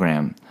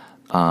program.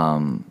 I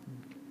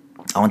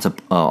went to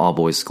all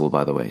boys school,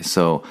 by the way.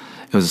 So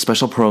it was a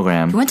special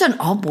program. You went to an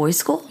all-boys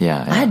school?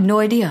 Yeah. I had no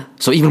idea.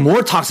 So even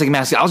more toxic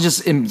masculinity. I was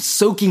just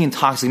soaking in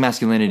toxic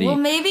masculinity. Well,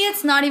 maybe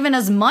it's not even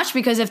as much,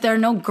 because if there are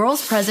no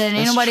girls present and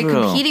ain't nobody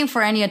competing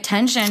for any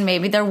attention,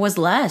 maybe there was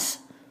less.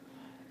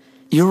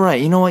 You're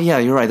right. You know what? Yeah,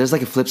 you're right. There's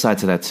a flip side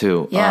to that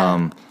too.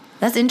 Yeah.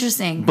 That's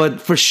interesting.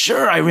 But for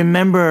sure, I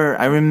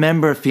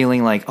remember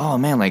feeling oh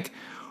man,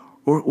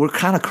 we're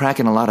kind of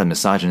cracking a lot of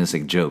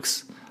misogynistic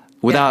jokes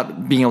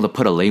without being able to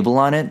put a label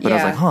on it. But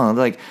I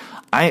was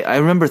I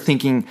remember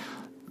thinking,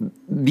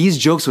 these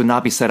jokes would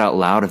not be said out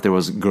loud if there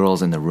was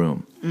girls in the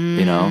room,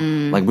 we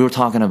were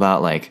talking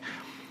about what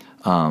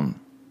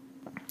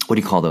do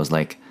you call those?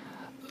 There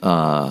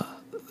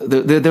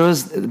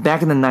was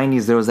back in the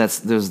 90s, there was I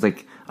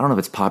don't know if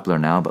it's popular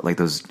now, but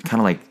those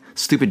kind of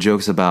stupid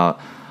jokes about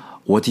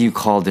what do you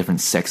call different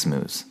sex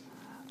moves?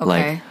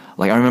 Okay.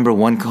 I remember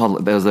one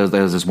called, there was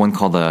this one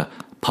called the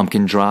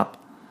pumpkin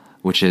drop,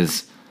 which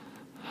is,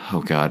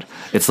 oh God,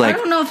 it's I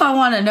don't know if I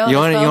want to know. You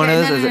want to know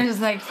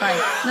this? It's fine.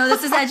 No,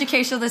 this is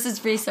educational. This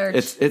is research.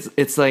 It's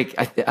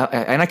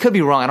and I could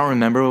be wrong. I don't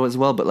remember it as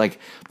well, but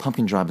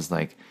pumpkin drop is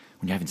when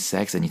you're having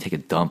sex and you take a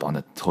dump on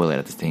the toilet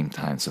at the same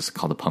time. So it's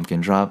called a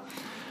pumpkin drop.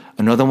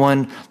 Another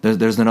one,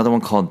 there's another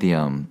one called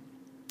the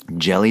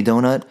jelly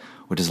donut,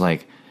 which is you're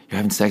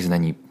having sex and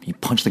then you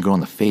punch the girl in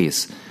the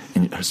face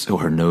and so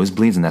her nose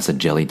bleeds, and that's a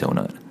jelly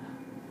donut.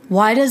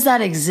 Why does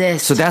that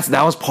exist? So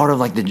that was part of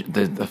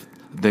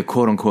the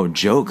quote unquote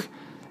joke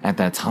at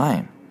that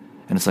time.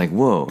 And it's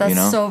whoa,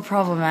 that's so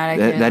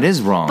problematic. That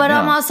is wrong. But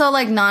I'm also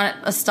not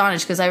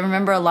astonished, because I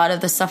remember a lot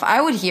of the stuff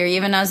I would hear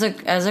even as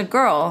a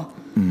girl.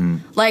 Mm-hmm.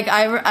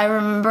 I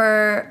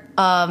remember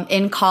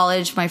in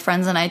college, my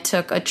friends and I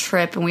took a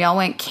trip and we all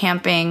went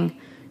camping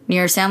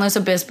near San Luis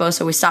Obispo.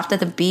 So we stopped at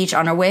the beach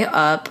on our way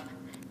up,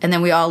 and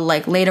then we all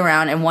laid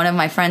around, and one of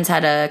my friends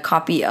had a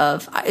copy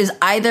of I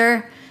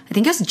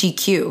think it was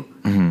GQ.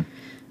 Mm-hmm.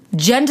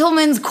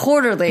 Gentleman's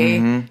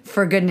Quarterly,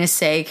 for goodness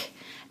sake.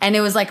 And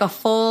it was a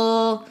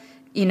full,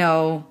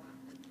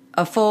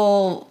 a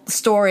full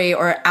story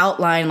or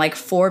outline, like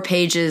 4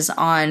 pages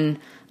on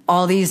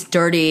all these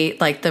dirty,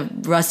 like the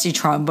rusty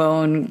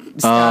trombone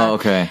stuff. Oh,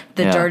 okay.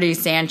 The Yeah. Dirty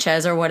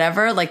Sanchez or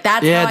whatever. Like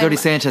that's Dirty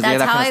Sanchez. That's Yeah,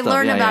 that how kind of I stuff.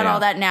 learned Yeah, about yeah. all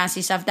that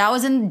nasty stuff. That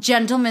was in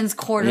Gentleman's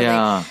Quarterly.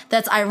 Yeah.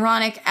 That's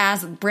ironic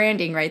ass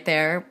branding right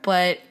there,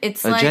 but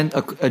it's like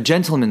A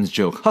gentleman's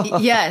joke.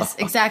 yes,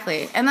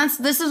 exactly. And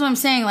this is what I'm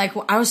saying. Like,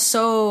 I was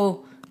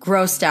so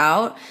grossed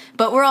out,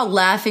 but we're all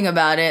laughing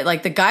about it.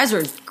 Like, the guys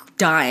were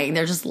dying.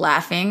 They're just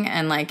laughing.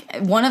 And like,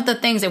 one of the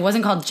things, it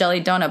wasn't called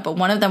Jelly Donut, but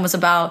one of them was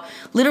about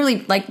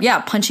literally like,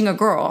 punching a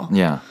girl.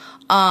 Yeah.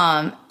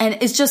 And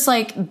it's just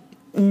like,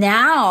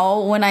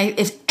 now when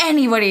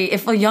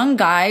if a young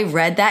guy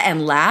read that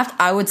and laughed,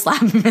 I would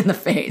slap him in the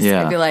face.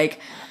 Yeah. I'd be like,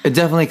 It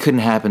definitely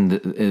couldn't happen.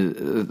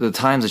 The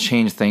times have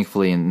changed,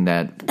 thankfully, in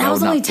that that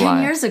was would only not 10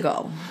 fly. years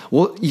ago.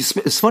 Well,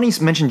 it's funny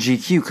you mentioned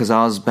GQ because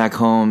I was back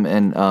home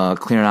and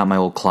clearing out my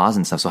old closet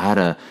and stuff. So I had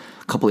a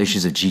couple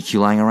issues of GQ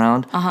lying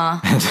around.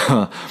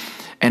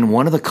 And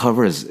one of the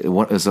covers, it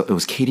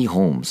was Katie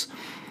Holmes.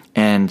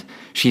 And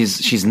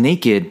she's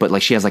naked, but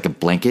like she has like a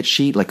blanket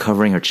sheet like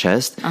covering her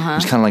chest. She's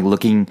kind of like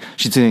looking.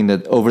 She's doing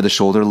the over the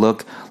shoulder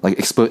look,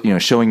 like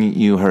showing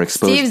you her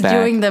exposed Steve's back.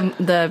 doing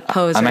the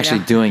pose. I'm right actually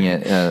now. doing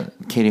it.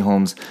 Katie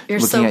Holmes You're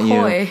looking so at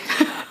coy.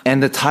 you.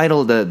 And the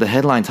title, the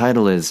headline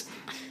title is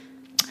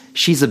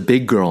 "She's a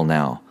Big Girl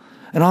Now."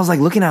 And I was like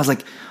looking at it, I was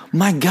like,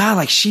 my God,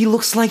 like she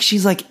looks like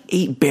she's like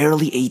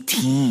barely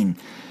 18.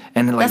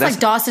 And like That's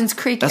like Dawson's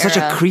Creek. That's such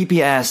a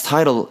creepy ass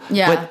title.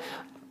 Yeah. But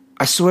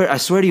I swear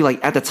to you,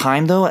 like at the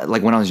time though,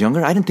 like when I was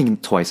younger, I didn't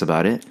think twice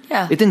about it.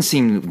 Yeah. It didn't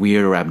seem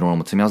weird or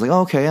abnormal to me. I was like,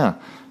 oh, okay, yeah,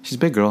 she's a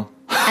big girl.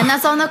 And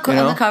that's on the You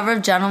know? on the cover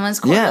of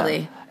Gentleman's Quarterly.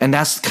 Yeah. And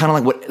that's kind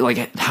of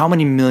like how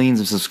many millions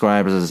of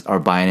subscribers are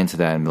buying into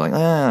that and be like,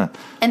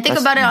 And think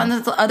about it on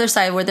the other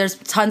side where there's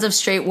tons of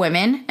straight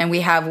women and we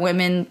have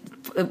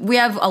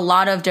a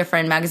lot of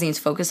different magazines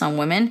focused on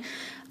women.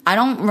 I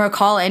don't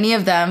recall any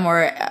of them,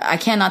 or I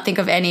cannot think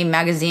of any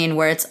magazine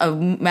where it's a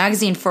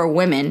magazine for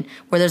women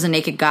where there's a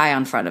naked guy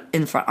on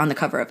the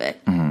cover of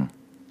it. Mm-hmm.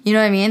 You know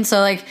what I mean? So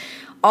like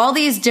all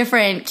these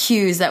different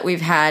cues that we've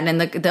had,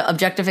 and the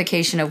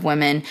objectification of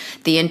women,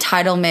 the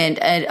entitlement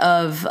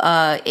of,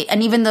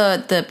 and even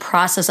the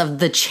process of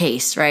the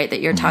chase, right, that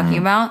you're talking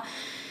about.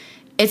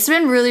 It's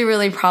been really,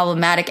 really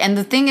problematic. And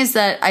the thing is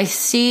that I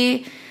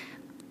see,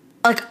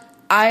 like,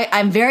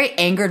 I'm very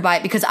angered by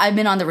it because I've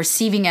been on the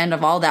receiving end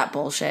of all that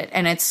bullshit.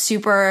 And it's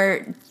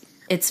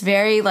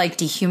very like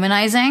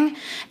dehumanizing.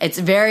 It's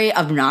very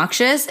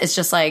obnoxious. It's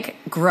just like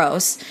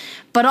gross.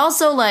 But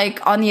also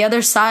like on the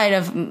other side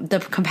of the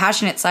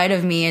compassionate side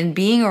of me and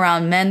being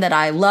around men that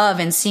I love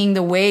and seeing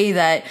the way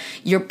that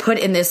you're put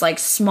in this like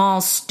small,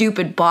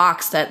 stupid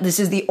box that this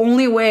is the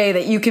only way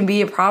that you can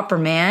be a proper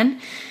man.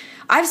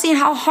 I've seen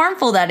how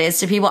harmful that is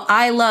to people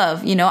I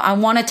love. You know, I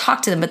want to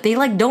talk to them, but they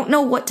like don't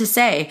know what to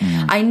say.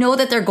 I know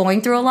that they're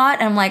going through a lot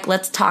and I'm like,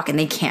 let's talk, and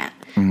they can't.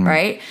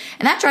 Right?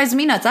 And that drives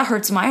me nuts. That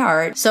hurts my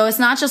heart. So it's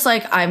not just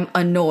like I'm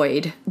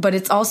annoyed, but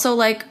it's also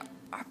like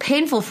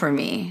painful for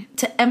me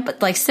to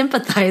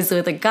sympathize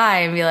with a guy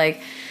and be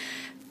like,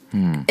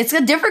 it's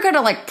a different kind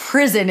of like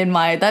prison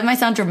that might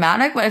sound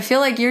dramatic, but I feel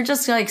like you're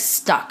just like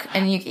stuck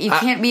and you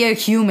can't be a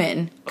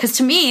human. Because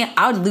to me,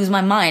 I would lose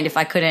my mind if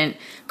I couldn't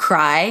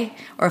cry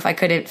or if I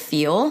couldn't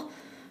feel.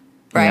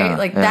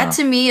 Right? That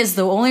to me is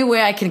the only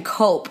way I can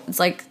cope. It's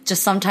like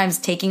just sometimes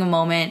taking a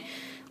moment,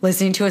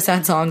 listening to a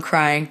sad song,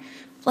 crying.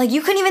 Like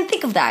you couldn't even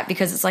think of that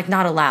because it's like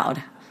not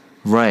allowed.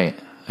 Right.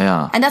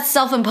 Yeah. And that's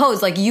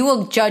self-imposed. Like you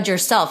will judge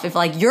yourself if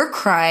like you're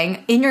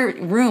crying in your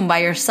room by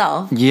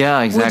yourself. Yeah,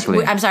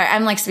 exactly. I'm sorry,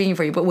 I'm like speaking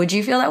for you, but would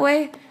you feel that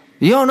way?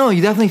 No,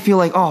 you definitely feel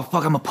like, oh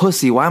fuck, I'm a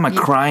pussy. Why am I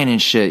crying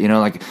and shit? You know,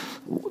 like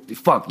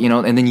fuck, you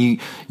know, and then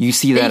you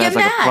see that as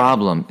like mad. a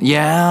problem.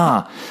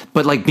 Yeah.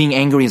 But like being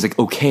angry is like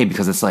okay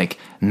because it's like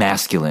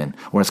masculine,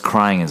 whereas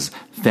crying is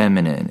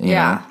feminine. You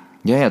know?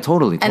 Yeah,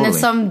 totally. And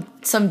then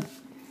some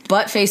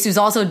butt face who's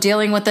also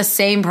dealing with the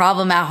same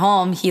problem at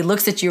home, he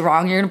looks at you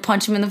wrong, you're gonna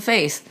punch him in the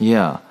face.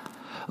 Yeah.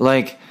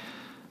 Like,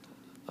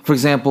 for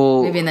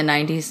example, maybe in the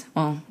 90s.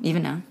 Well,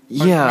 even now.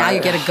 Yeah. Now you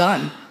get a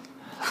gun.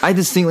 I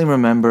distinctly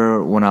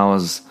remember when I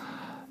was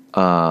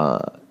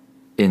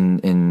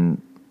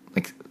in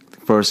like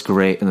first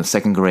grade, in the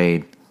second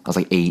grade, I was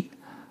like 8.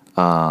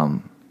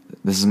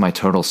 This is my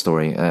turtle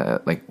story.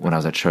 Like when I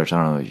was at church,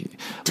 I don't know.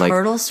 Like,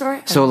 turtle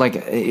story? So like,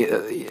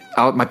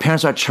 my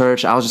parents were at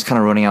church. I was just kind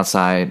of running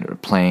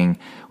outside, playing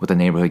with the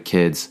neighborhood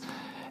kids,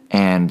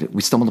 and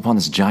we stumbled upon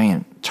this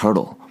giant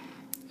turtle.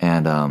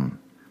 And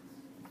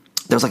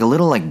there was like a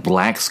little like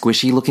black,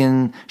 squishy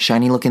looking,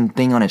 shiny looking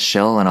thing on its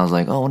shell, and I was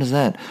like, oh, what is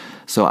that?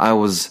 So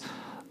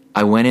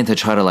I went in to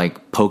try to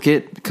like poke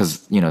it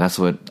because you know that's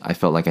what I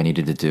felt like I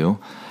needed to do.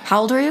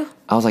 How old were you?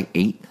 I was like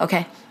 8.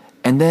 Okay.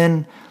 And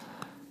then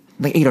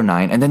like 8 or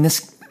 9, and then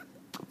this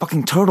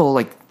fucking turtle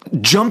like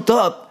jumped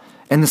up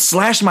and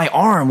slashed my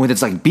arm with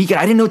its like beak.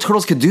 I didn't know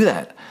turtles could do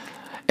that,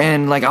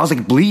 and like I was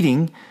like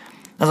bleeding.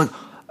 I was like,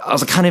 I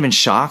was like, kind of in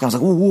shock. I was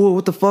like, whoa,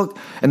 what the fuck?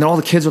 And then all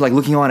the kids were like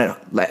looking on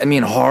at me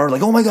in horror,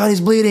 like, oh my God,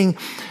 he's bleeding.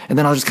 And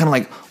then I was just kind of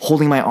like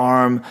holding my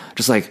arm,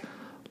 just like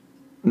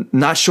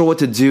not sure what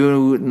to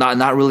do,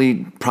 not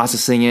really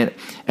processing it.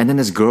 And then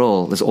this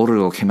older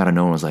girl came out of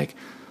nowhere and was like,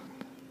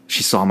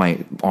 she saw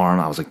my arm,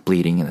 I was like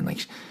bleeding, and then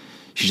like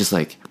she just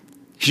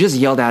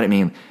yelled out at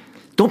me,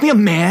 don't be a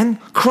man,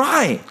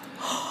 cry.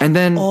 And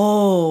then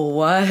oh,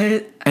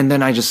 what? And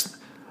then I just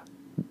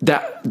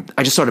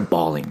started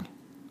bawling.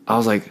 I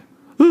was like,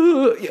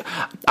 ugh.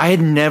 I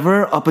had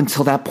never up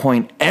until that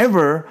point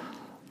ever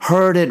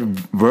heard it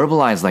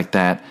verbalized like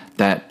that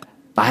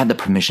I had the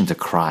permission to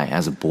cry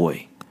as a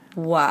boy.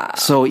 Wow.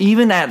 So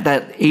even at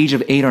that age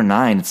of 8 or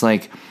 9, it's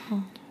like,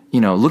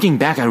 looking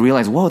back, I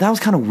realized, whoa, that was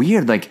kind of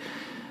weird. Like,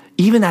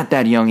 even at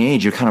that young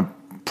age, you're kind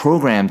of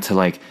programmed to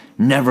like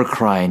never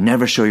cry,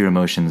 never show your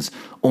emotions,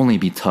 only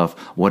be tough,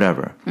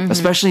 whatever. Mm-hmm.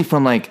 Especially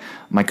from like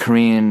my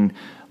Korean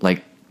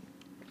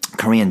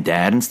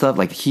dad and stuff.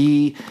 Like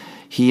he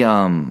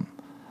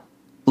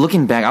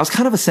looking back, I was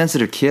kind of a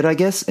sensitive kid, I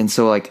guess. And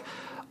so like,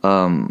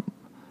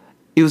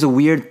 it was a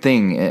weird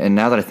thing. And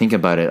now that I think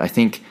about it, I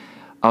think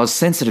I was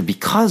sensitive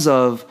because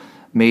of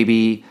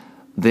maybe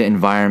the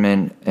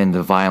environment and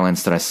the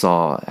violence that I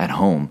saw at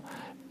home,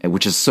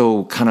 which is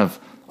so kind of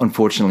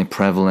unfortunately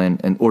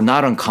prevalent or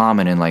not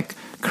uncommon in like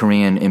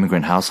Korean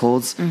immigrant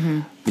households.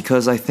 Mm-hmm.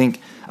 Because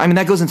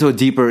that goes into a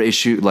deeper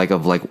issue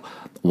of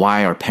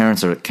why our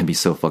parents can be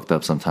so fucked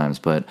up sometimes.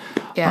 But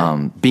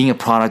being a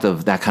product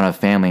of that kind of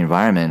family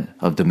environment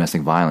of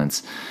domestic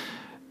violence,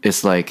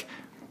 it's like,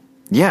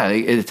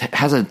 it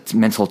has a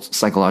mental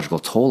psychological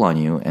toll on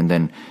you. And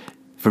then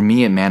for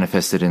me, it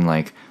manifested in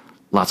like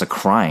lots of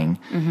crying.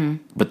 Mm-hmm.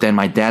 But then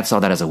my dad saw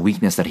that as a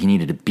weakness that he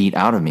needed to beat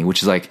out of me,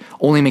 which is like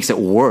only makes it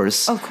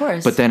worse. Of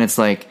course. But then it's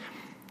like,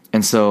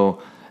 and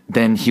so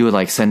then he would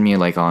like send me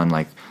like on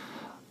like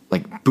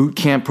boot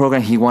camp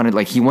program. He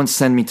once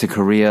sent me to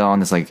Korea on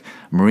this like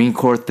Marine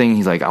Corps thing.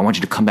 He's like, I want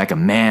you to come back a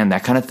man,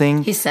 that kind of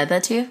thing. He said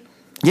that to you?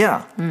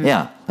 Yeah. Mm.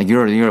 Yeah. Like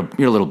you're a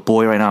little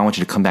boy right now. I want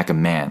you to come back a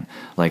man.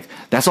 Like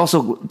that's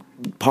also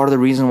part of the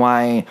reason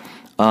why,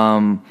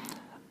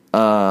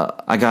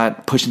 I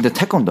got pushed into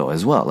taekwondo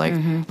as well. Like,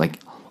 mm-hmm. like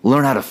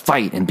learn how to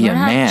fight and be a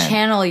man. How to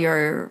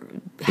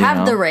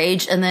channel the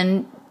rage and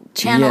then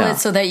channel it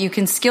so that you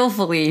can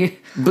skillfully.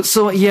 But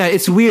so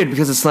it's weird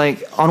because it's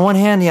like on one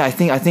hand, I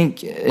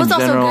think in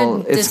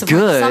general it's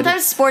good.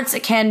 Sometimes sports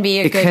can be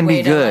a good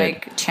way to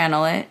like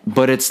channel it,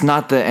 but it's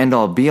not the end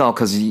all be all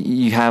because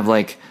you have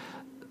like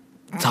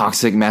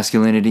toxic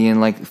masculinity in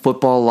like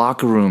football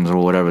locker rooms or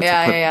whatever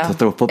to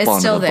throw football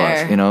into the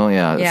bus.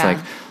 It's like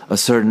a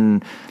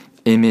certain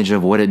image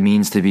of what it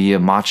means to be a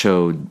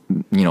macho,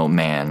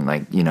 man,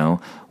 like,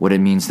 what it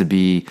means to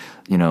be,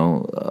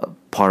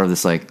 part of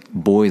this like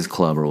boys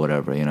club or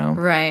whatever,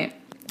 Right.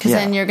 Because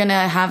then you're going to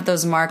have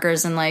those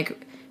markers and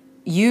like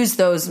use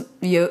those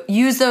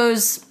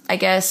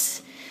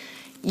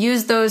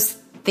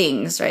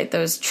things, right?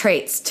 Those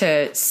traits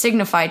to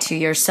signify to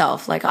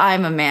yourself, like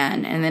I'm a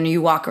man. And then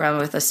you walk around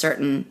with a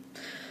certain,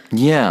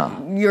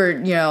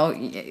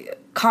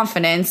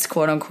 confidence,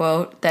 quote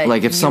unquote, that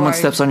like if someone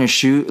steps on your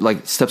shoe,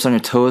 like steps on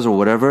your toes or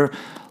whatever,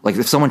 like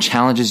if someone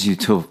challenges you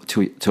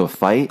to a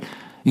fight,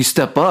 you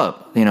step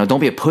up, don't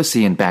be a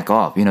pussy and back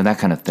off, that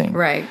kind of thing.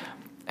 Right.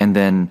 And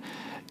then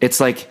it's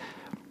like,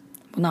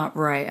 not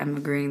right. I'm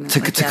agreeing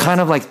to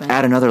kind of like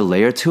add another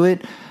layer to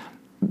it.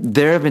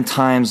 There have been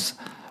times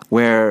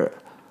where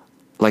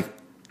like,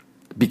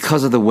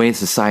 because of the way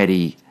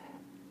society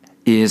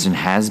is and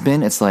has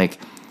been, it's like,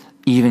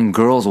 even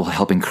girls will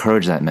help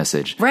encourage that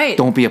message. Right.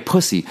 Don't be a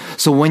pussy.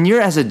 So when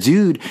you're as a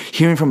dude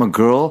hearing from a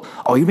girl,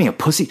 oh, you're being a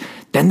pussy,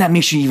 then that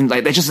makes you even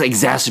like, that just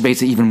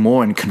exacerbates it even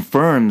more and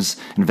confirms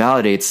and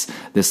validates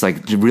this like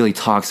really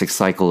toxic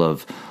cycle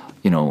of,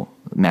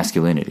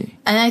 masculinity.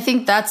 And I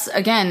think that's,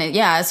 again,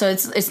 so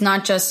it's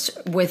not just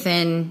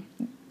within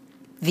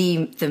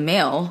the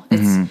male.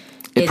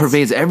 It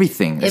pervades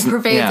everything. It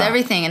pervades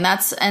everything.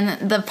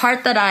 And the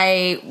part that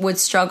I would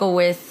struggle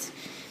with,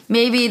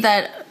 maybe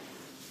that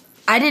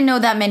I didn't know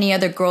that many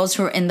other girls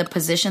who were in the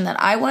position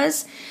that I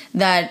was,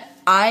 that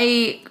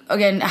I,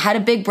 again, had a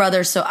big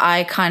brother, so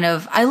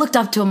I looked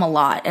up to him a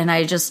lot, and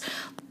I just,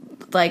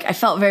 like, I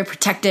felt very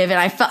protective, and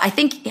I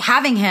think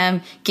having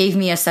him gave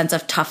me a sense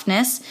of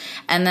toughness,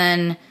 and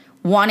then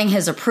wanting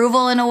his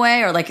approval in a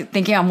way, or like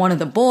thinking I'm one of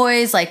the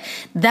boys, like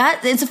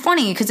that. It's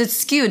funny because it's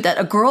skewed that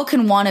a girl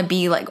can want to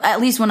be like, at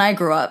least when I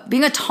grew up,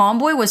 being a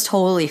tomboy was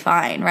totally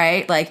fine,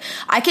 right? Like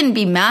I can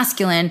be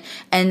masculine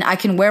and I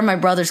can wear my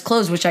brother's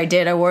clothes, which I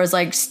did. I wore his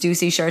like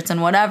Stussy shirts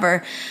and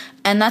whatever.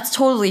 And that's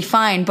totally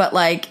fine. But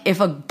like if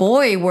a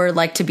boy were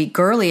like to be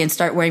girly and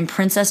start wearing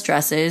princess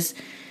dresses,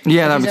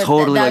 that'd be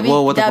totally like,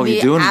 whoa, what the fuck are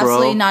you doing, bro?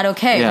 Absolutely not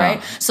okay,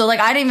 right? So like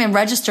I didn't even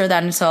register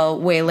that until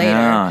way later.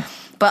 Yeah.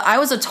 But I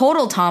was a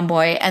total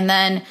tomboy, and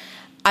then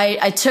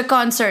I took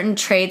on certain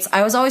traits.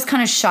 I was always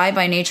kind of shy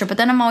by nature, but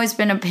then I've always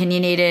been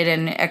opinionated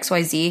and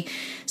XYZ.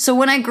 So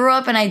when I grew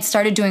up and I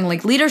started doing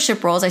like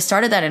leadership roles, I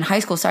started that in high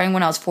school, starting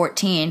when I was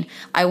 14.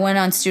 I went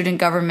on student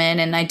government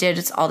and I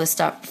did all this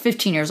stuff,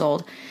 15 years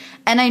old.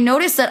 And I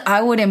noticed that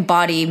I would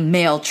embody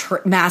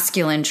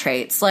masculine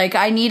traits. Like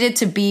I needed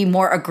to be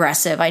more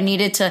aggressive. I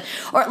needed to,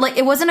 or like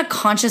it wasn't a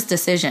conscious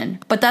decision,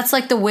 but that's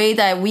like the way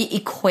that we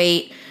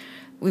equated,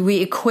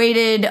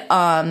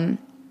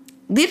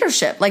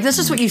 leadership. Like this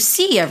is what you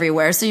see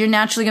everywhere. So you're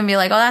naturally going to be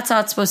like, oh, that's how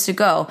it's supposed to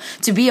go.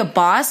 To be a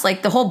boss,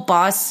 like the whole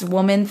boss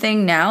woman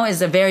thing now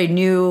is a very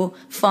new,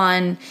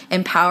 fun,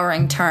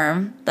 empowering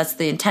term. That's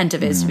the intent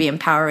of it, is to be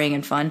empowering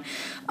and fun.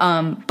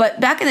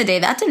 But back in the day,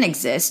 that didn't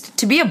exist.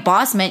 To be a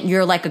boss meant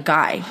you're like a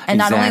guy. And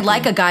not only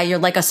like a guy, you're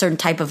like a certain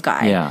type of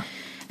guy. Yeah.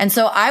 And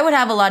so I would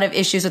have a lot of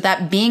issues with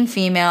that, being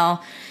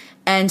female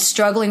and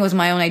struggling with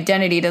my own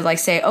identity to like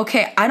say,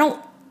 okay, I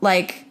don't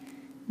like,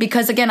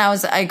 because again,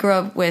 I grew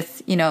up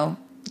with, you know,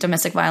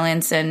 domestic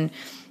violence and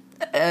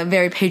a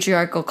very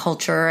patriarchal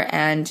culture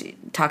and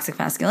toxic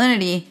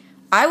masculinity.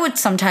 I would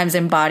sometimes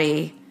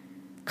embody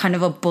kind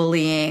of a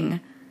bullying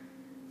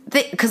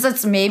thing, because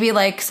that's maybe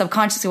like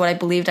subconsciously what I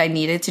believed I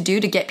needed to do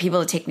to get people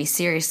to take me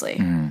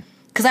seriously.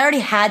 Because I already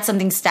had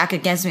something stacked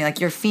against me, like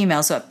you're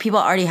female, so people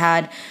already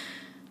had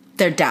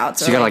their doubts.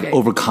 So you gotta like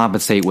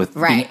overcompensate with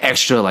being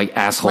extra like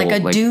asshole.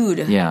 Like a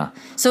dude. Yeah.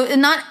 So in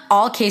not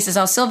all cases,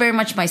 I was still very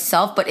much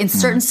myself, but in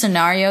certain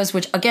scenarios,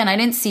 which again, I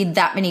didn't see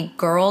that many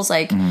girls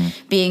like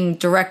being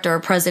director or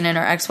president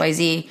or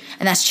XYZ.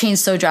 And that's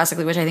changed so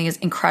drastically, which I think is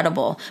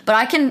incredible. But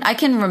I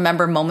can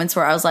remember moments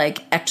where I was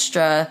like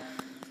extra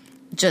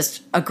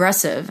just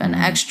aggressive and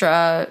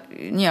extra,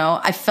 you know,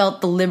 I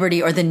felt the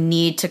liberty or the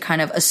need to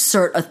kind of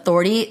assert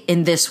authority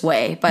in this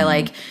way by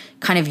like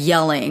kind of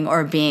yelling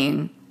or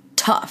being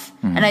tough.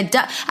 And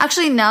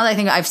actually, now that I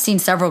think, I've seen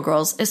several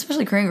girls,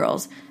 especially Korean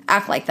girls,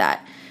 act like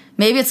that.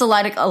 Maybe it's a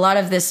lot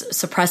of this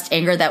suppressed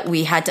anger that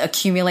we had to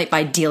accumulate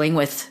by dealing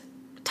with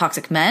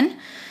toxic men,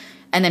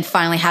 and then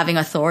finally having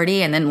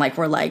authority, and then like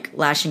we're like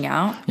lashing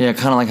out. Yeah,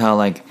 kind of like how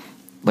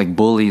like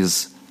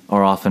bullies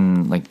are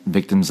often like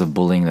victims of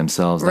bullying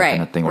themselves, that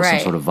kind of thing, or some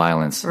sort of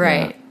violence.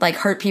 Right. Yeah. Like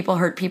hurt people.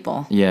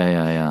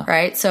 Yeah.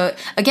 Right. So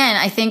again,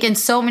 I think in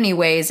so many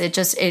ways,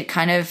 it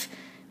kind of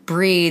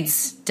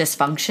breeds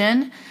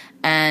dysfunction.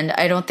 And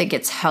I don't think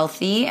it's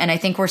healthy. And I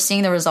think we're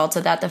seeing the results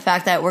of that. The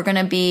fact that we're going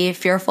to be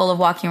fearful of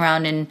walking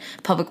around in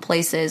public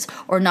places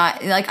or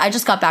not. Like, I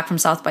just got back from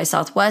South by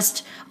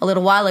Southwest a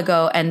little while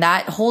ago, and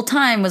that whole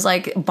time was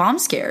like bomb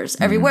scares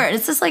everywhere.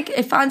 It's just like,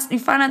 you find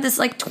out this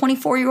like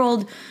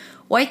 24-year-old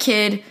white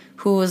kid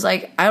who was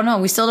like, I don't know,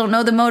 we still don't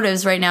know the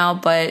motives right now,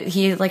 but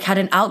he like had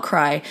an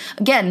outcry.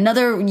 Again,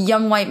 another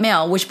young white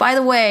male, which by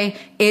the way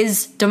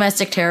is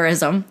domestic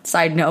terrorism,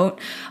 side note.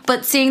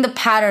 But seeing the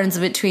patterns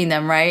between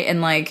them, right?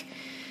 And like,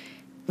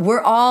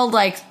 we're all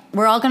going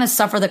to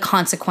suffer the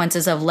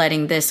consequences of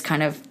letting this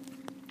kind of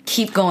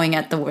keep going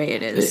at the way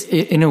it is.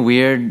 In a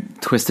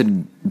weird,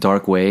 twisted,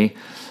 dark way,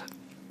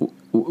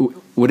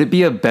 would it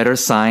be a better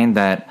sign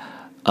that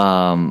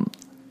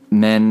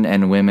men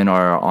and women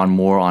are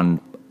more on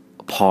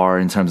par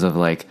in terms of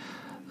like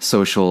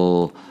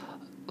social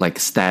like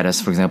status?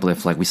 For example,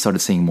 if like we started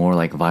seeing more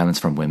like violence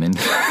from women.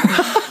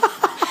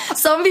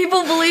 Some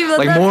people believe that,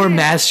 like more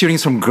mass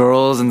shootings from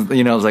girls, and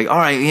you know, it's like, all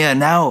right, yeah,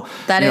 now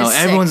that is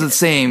everyone's the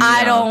same.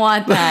 I don't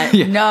want that.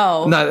 Yeah.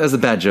 No, that's a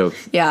bad joke.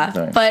 Yeah,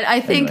 sorry. But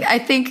I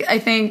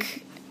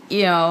think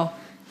you know,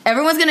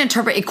 everyone's going to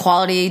interpret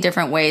equality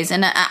different ways,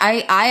 and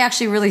I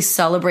actually really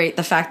celebrate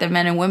the fact that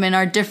men and women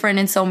are different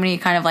in so many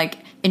kind of like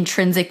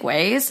intrinsic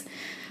ways.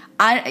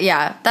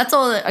 That's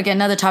all, again,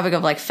 another topic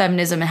of like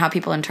feminism and how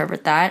people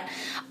interpret that.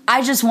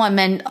 I just want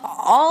men,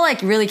 all I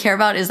really care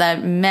about is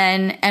that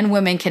men and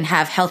women can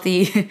have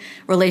healthy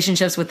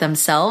relationships with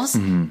themselves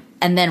and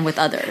then with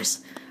others,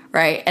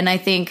 right? And I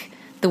think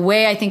the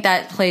way I think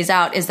that plays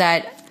out is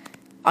that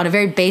on a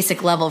very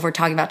basic level, if we're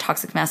talking about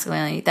toxic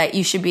masculinity, that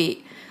you should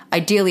be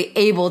ideally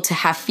able to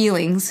have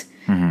feelings,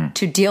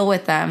 to deal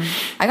with them.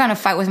 I got in a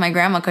fight with my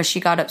grandma because she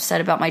got upset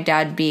about my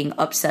dad being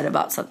upset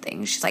about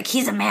something. She's like,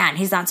 he's a man.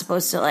 He's not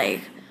supposed to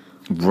like...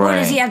 Right. What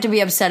does he have to be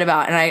upset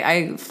about? And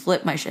I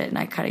flipped my shit and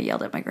I kind of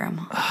yelled at my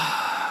grandma. And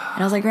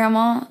I was like,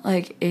 Grandma,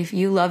 like, if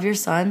you love your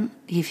son,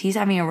 if he's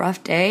having a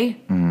rough day,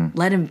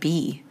 let him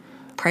be.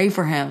 Pray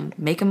for him.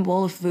 Make him a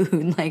bowl of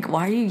food. Like,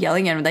 why are you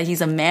yelling at him that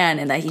he's a man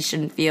and that he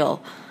shouldn't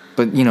feel?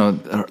 But, you know,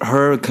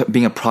 her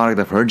being a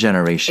product of her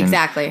generation.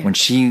 Exactly. When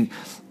she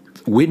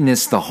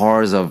witnessed the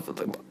horrors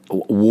of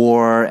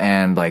war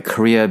and, like,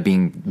 Korea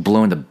being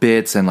blown to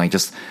bits and, like,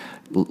 just...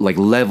 like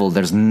leveled,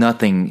 there's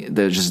nothing,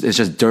 it's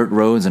just dirt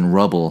roads and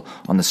rubble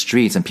on the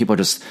streets, and people are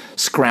just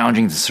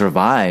scrounging to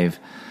survive,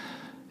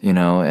 you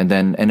know. And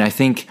I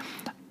think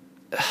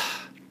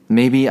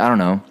maybe, I don't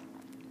know,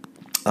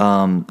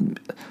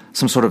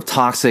 some sort of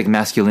toxic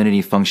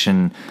masculinity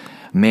function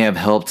may have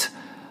helped.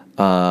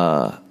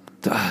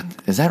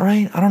 Is that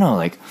right? I don't know.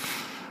 Like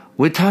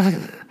with toxic,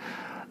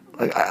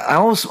 like I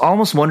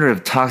almost wonder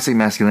if toxic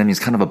masculinity is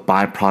kind of a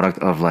byproduct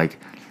of like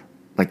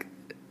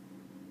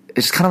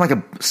it's kind of like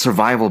a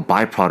survival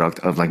byproduct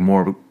of like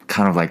more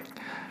kind of like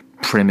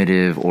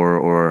primitive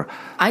or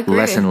I agree.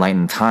 less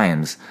enlightened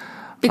times.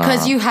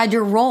 Because you had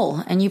your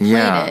role and you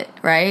played it,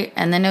 right?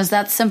 And then it was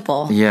that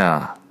simple.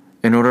 Yeah.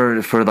 In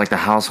order for like the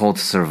household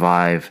to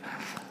survive,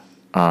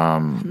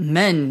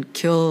 Men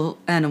kill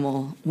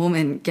animal,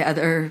 women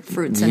gather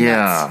fruits and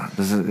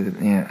nuts.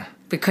 Yeah.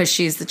 Because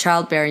she's the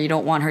childbearer, you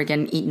don't want her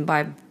getting eaten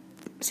by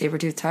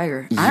saber-toothed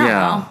tiger. I don't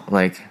know.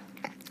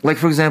 Like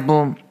for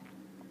example,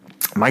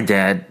 my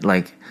dad,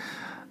 like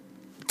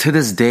to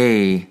this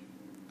day,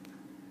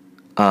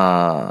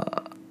 and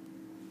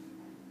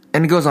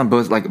it goes on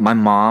both, like my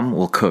mom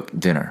will cook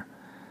dinner.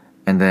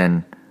 And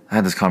then I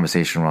had this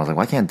conversation where I was like,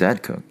 why can't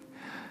dad cook?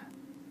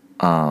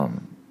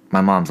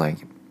 My mom's like,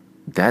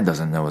 dad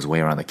doesn't know his way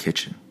around the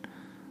kitchen.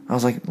 I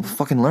was like, well,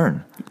 fucking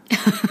learn.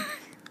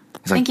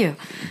 Thank you.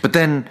 But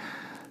then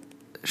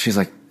she's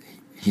like,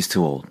 he's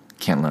too old,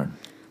 can't learn.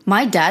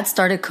 My dad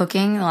started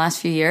cooking the last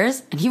few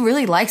years, and he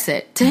really likes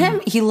it. To him,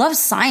 he loves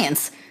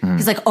science.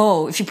 He's like,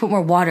 oh, if you put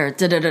more water,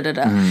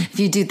 da-da-da-da-da.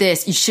 If you do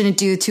this, you shouldn't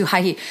do too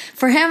high heat.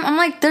 For him, I'm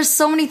like, there's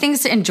so many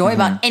things to enjoy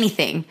about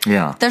anything.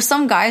 Yeah. There's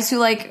some guys who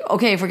like,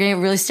 okay, if we're getting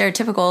really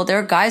stereotypical, there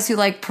are guys who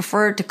like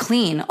prefer to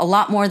clean a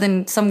lot more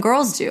than some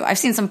girls do. I've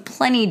seen some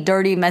plenty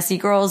dirty, messy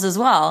girls as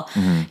well,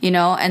 you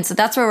know? And so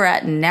that's where we're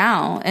at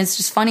now. And it's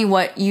just funny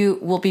what you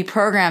will be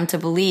programmed to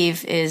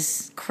believe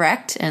is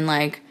correct and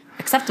like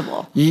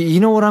acceptable.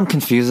 You know what I'm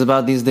confused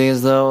about these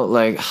days though?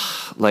 Like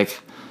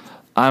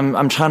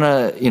I'm trying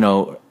to, you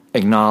know,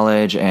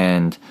 acknowledge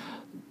and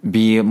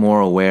be more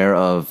aware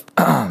of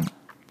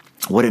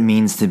what it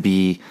means to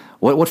be,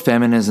 what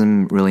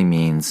feminism really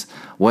means,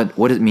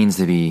 what it means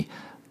to be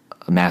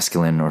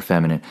masculine or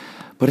feminine.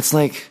 But it's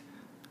like,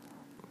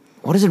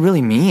 what does it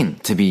really mean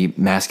to be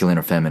masculine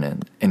or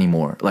feminine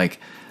anymore?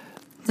 Like,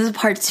 this is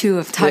part 2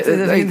 of talking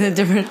the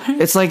different.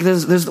 It's like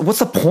there's what's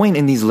the point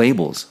in these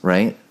labels,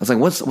 right? It's like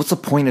what's the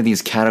point of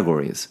these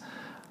categories?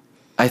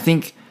 I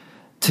think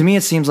to me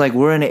it seems like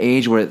we're in an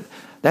age where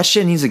that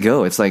shit needs to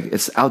go. It's like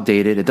it's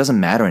outdated. It doesn't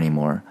matter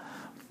anymore.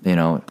 You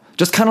know,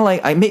 just kind of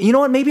like you know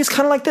what? Maybe it's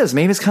kind of like this.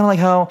 Maybe it's kind of like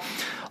how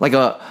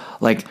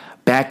like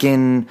back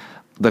in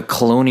the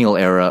colonial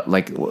era,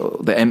 like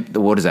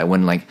what is that?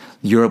 When like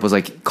Europe was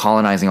like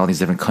colonizing all these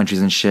different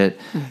countries and shit,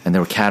 and they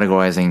were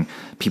categorizing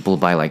people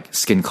by like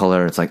skin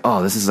color. It's like,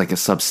 oh, this is like a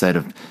subset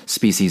of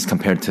species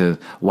compared to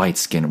white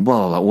skin,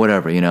 blah, blah, blah,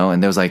 whatever, you know?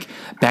 And there was like,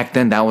 back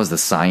then that was the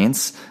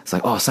science. It's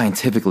like, oh,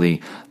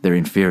 scientifically they're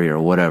inferior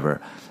or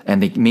whatever.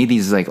 And they made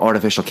these like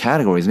artificial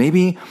categories.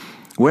 Maybe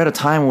we're at a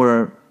time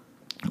where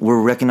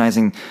we're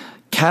recognizing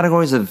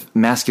categories of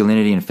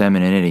masculinity and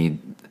femininity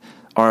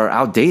are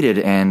outdated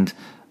and,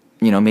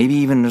 you know, maybe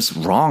even just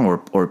wrong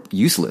or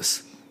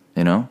useless,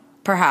 you know?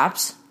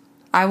 Perhaps.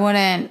 I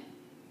wouldn't.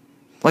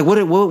 Like,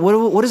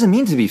 what does it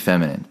mean to be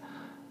feminine?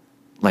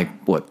 Like,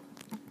 what?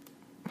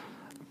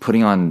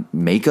 Putting on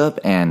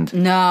makeup and...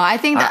 No, I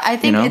think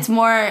you know? it's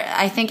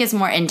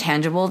more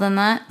intangible than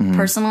that,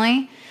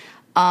 personally.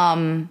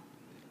 And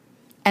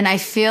I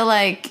feel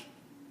like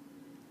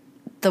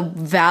the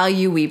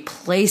value we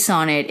place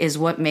on it is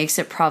what makes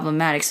it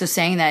problematic. So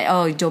saying that,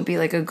 oh, don't be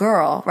like a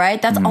girl, right?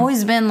 That's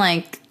always been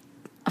like...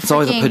 It's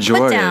always a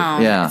pejorative.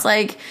 Down. Yeah. It's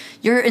like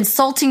you're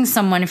insulting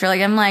someone if you're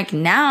like, I'm like,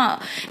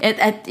 now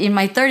in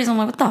my 30s, I'm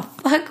like, what the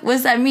fuck? What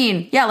does that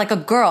mean? Yeah, like a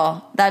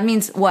girl. That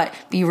means what?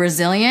 Be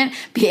resilient,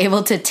 be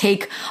able to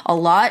take a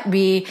lot,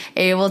 be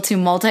able to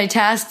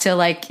multitask, to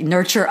like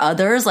nurture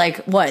others.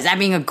 Like, what? Is that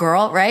being a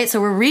girl, right? So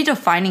we're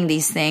redefining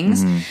these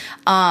things.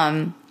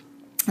 And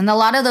a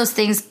lot of those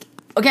things,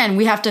 again,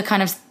 we have to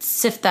kind of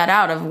sift that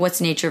out of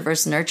what's nature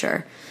versus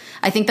nurture.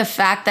 I think the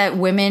fact that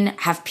women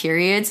have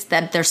periods,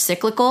 that they're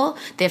cyclical,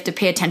 they have to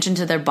pay attention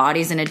to their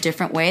bodies in a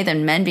different way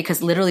than men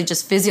because literally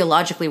just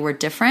physiologically we're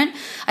different.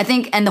 I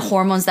think, and the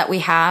hormones that we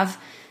have,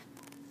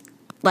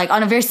 like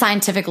on a very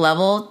scientific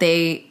level,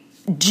 they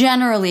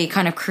generally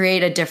kind of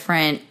create a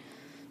different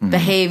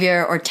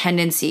behavior or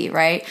tendency,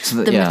 right?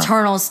 So the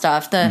maternal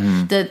stuff,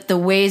 the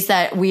ways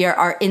that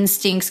our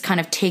instincts kind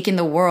of take in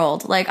the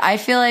world. Like I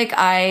feel like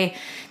I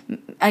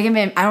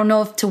don't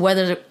know to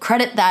whether to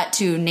credit that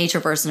to nature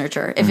versus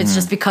nurture. If it's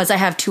just because I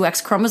have 2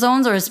 X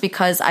chromosomes or it's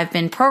because I've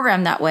been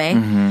programmed that way.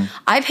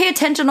 I pay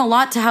attention a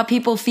lot to how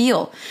people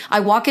feel. I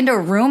walk into a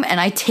room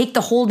and I take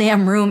the whole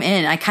damn room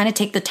in. I kind of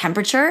take the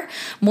temperature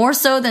more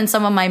so than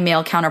some of my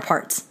male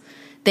counterparts.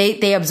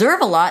 They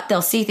observe a lot.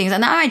 They'll see things.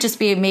 And that might just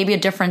be maybe a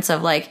difference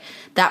of like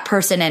that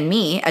person and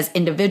me as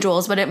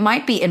individuals, but it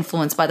might be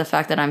influenced by the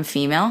fact that I'm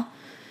female.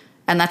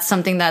 And that's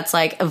something that's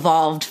like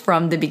evolved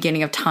from the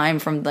beginning of time,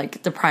 from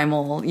like the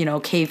primal, you know,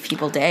 cave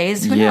people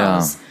days. Who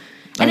knows?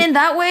 And in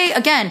that way,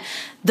 again,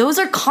 those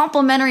are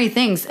complementary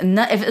things. And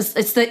if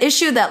it's the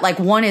issue that like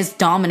one is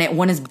dominant,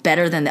 one is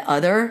better than the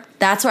other.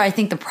 That's where I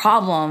think the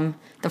problem,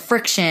 the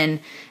friction,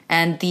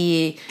 and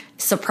the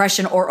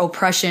suppression or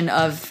oppression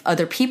of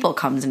other people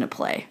comes into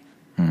play.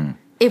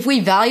 If we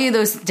value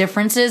those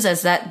differences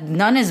as that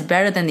none is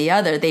better than the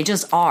other, they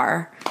just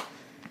are.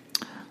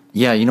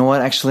 Yeah, you know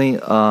what? Actually,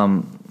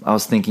 I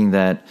was thinking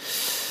that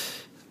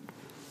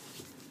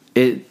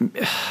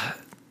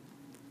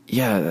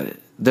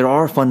there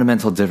are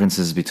fundamental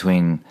differences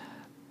between,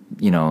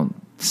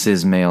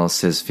 cis male,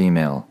 cis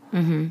female,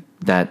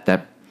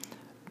 that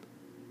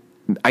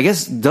I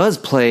guess does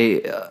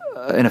play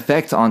an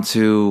effect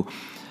onto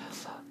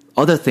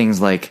other things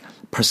like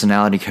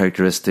personality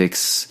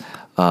characteristics,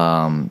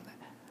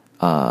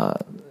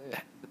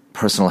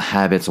 personal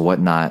habits,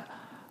 whatnot,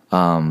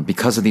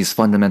 because of these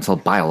fundamental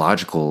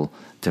biological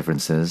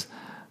differences,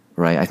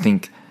 right? I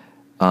think,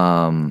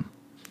 I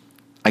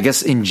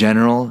guess in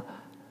general,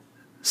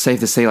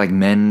 safe to say, like,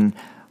 men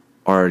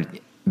are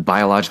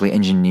biologically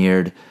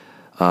engineered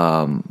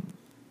in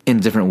a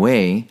different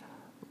way.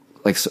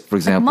 Like, so, for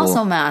example,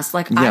 muscle mass.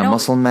 Like,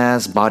 muscle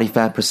mass, body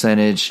fat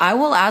percentage. I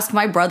will ask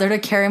my brother to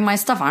carry my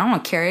stuff. I don't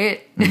want to carry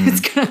it.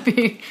 It's going to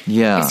be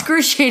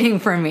excruciating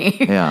for me.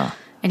 Yeah.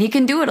 And he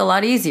can do it a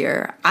lot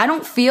easier. I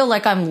don't feel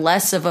like I'm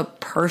less of a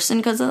person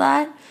because of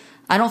that.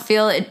 I don't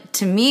feel it,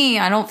 to me,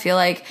 I don't feel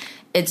like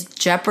it's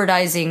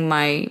jeopardizing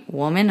my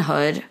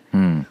womanhood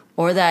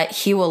or that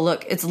he will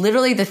look. It's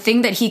literally the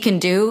thing that he can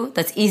do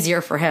that's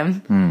easier for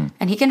him,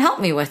 and he can help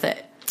me with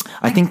it.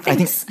 I think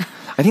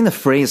the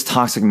phrase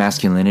toxic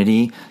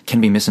masculinity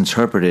can be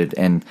misinterpreted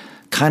and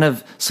kind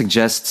of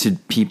suggests to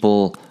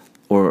people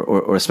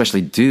or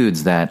especially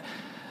dudes that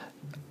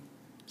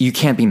you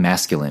can't be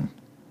masculine.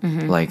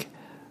 Like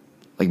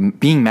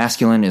being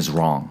masculine is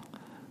wrong.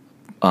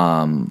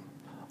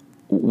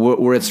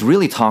 Where it's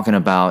really talking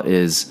about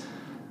is,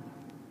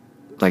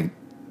 like,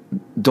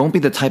 don't be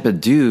the type of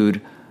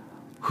dude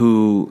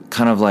who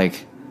kind of,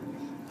 like,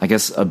 I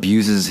guess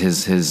abuses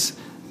his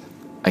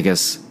I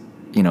guess,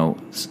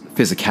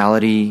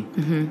 physicality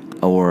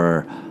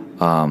or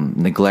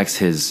neglects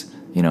his,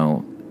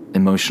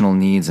 emotional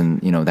needs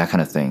and, that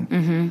kind of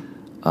thing.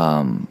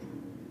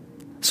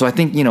 So I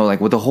think,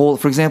 like with the whole,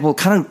 for example,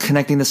 kind of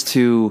connecting this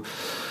to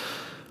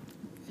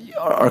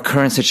our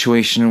current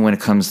situation when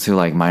it comes to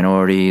like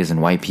minorities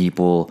and white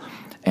people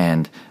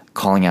and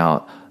calling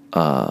out,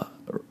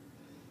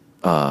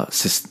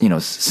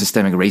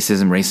 systemic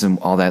racism,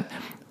 all that.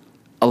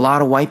 A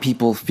lot of white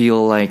people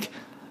feel like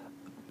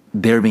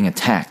they're being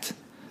attacked,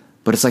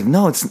 but it's like,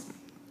 no,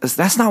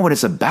 that's not what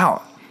it's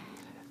about.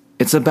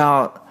 It's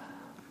about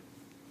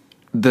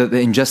the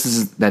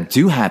injustices that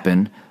do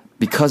happen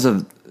because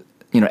of,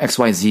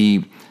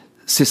 XYZ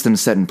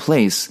systems set in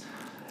place.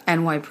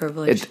 And white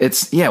privilege.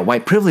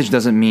 White privilege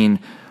doesn't mean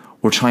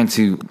we're trying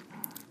to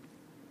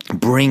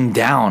bring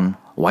down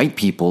white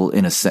people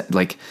in a sense.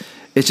 Like,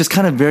 it's just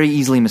kind of very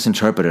easily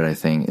misinterpreted, I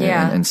think.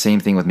 Yeah. And same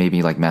thing with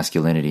maybe like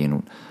masculinity.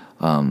 And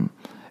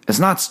it's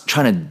not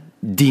trying to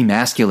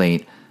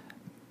demasculate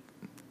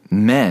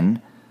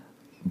men,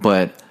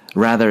 but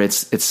rather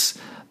it's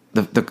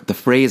the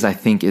phrase, I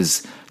think,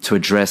 is to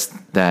address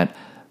that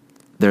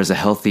there's a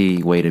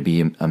healthy way to be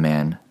a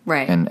man,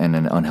 right, and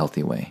an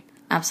unhealthy way.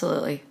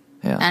 Absolutely.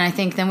 Yeah. And I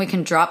think then we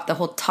can drop the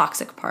whole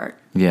toxic part.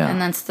 Yeah. And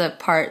that's the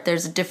part,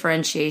 there's a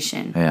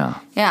differentiation. Yeah.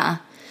 Yeah.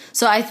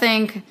 So I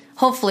think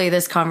hopefully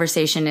this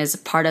conversation is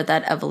part of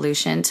that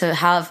evolution to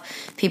have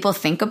people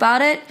think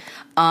about it.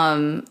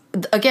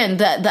 Again,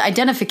 the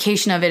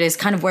identification of it is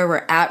kind of where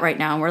we're at right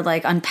now. We're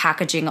like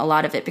unpackaging a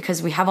lot of it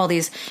because we have all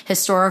these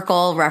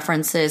historical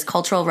references,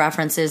 cultural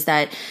references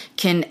that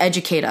can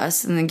educate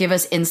us and then give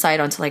us insight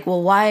onto like,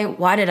 well,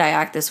 why did I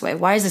act this way?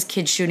 Why is this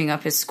kid shooting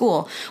up his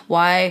school?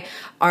 Why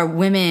are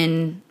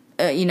women,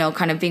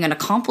 kind of being an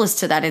accomplice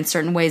to that in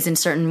certain ways, in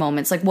certain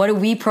moments? Like, what are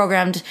we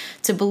programmed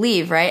to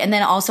believe, right? And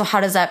then also,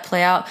 how does that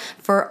play out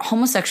for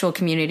homosexual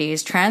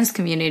communities, trans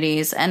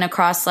communities, and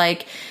across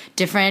like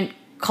different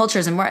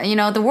cultures? And more,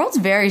 the world's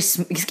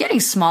it's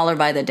getting smaller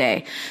by the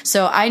day.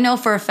 So I know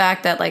for a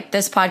fact that like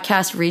this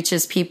podcast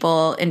reaches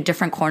people in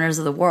different corners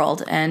of the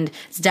world, and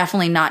it's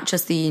definitely not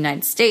just the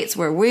United States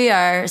where we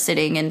are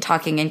sitting and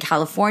talking in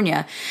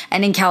California.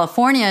 And in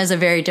California is a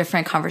very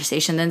different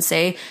conversation than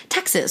say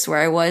Texas, where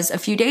I was a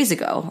few days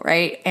ago,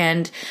 right?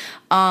 And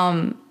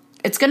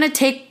it's going to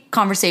take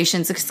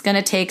conversations. It's going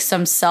to take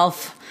some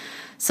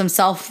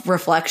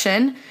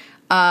self-reflection.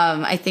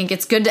 I think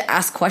it's good to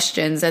ask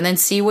questions and then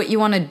see what you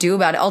want to do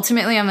about it.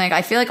 Ultimately,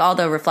 I feel like all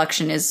the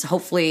reflection is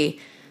hopefully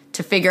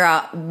to figure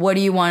out what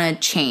do you want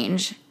to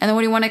change and then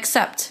what do you want to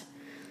accept,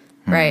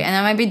 right? And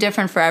that might be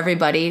different for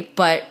everybody,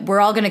 but we're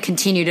all going to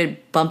continue to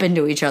bump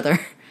into each other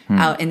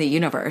out in the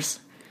universe,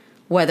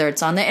 whether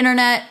it's on the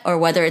internet or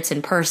whether it's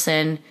in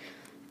person,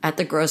 at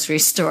the grocery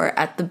store,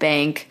 at the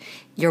bank,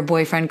 your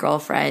boyfriend,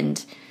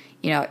 girlfriend.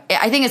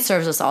 I think it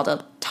serves us all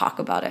to talk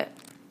about it.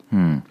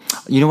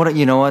 You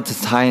know what?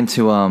 To tie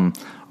into our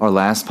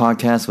last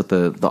podcast with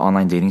the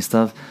online dating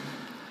stuff,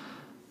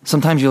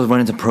 sometimes you'll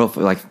run into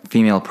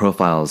female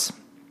profiles,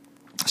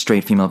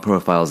 straight female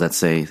profiles that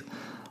say,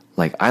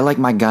 like, I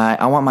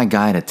want my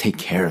guy to take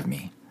care of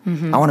me.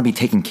 I want to be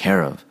taken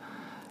care of.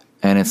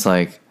 And it's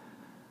like,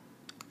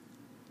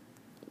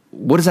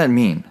 what does that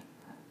mean?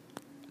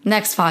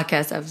 Next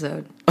podcast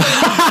episode.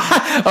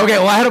 Okay,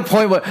 well, I had a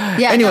point, but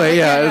anyway,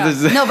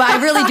 No, but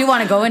I really do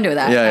want to go into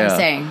that. I'm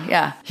saying,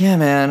 yeah,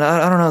 man.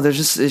 I don't know.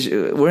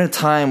 We're in a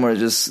time where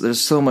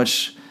there's so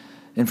much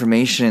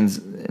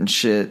information and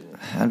shit.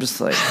 I'm just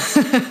like...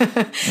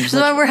 That's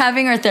why we're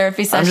having our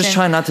therapy session. I'm just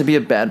trying not to be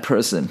a bad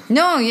person.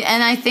 No,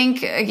 and I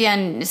think,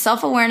 again,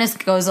 self-awareness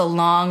goes a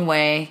long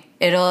way.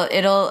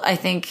 It'll, I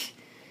think,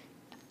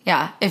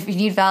 yeah, if you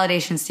need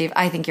validation, Steve,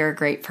 I think you're a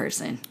great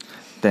person.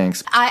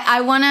 Thanks.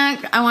 I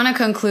wanna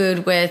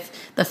conclude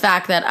with the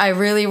fact that I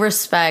really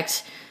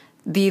respect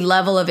the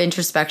level of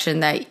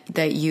introspection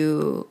that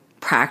you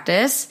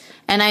practice,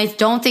 and I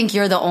don't think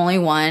you're the only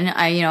one.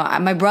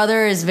 My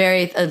brother is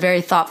a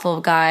very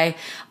thoughtful guy.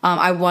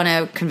 I want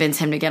to convince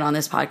him to get on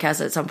this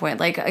podcast at some point.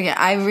 Like, again,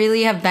 I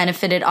really have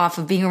benefited off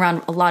of being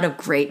around a lot of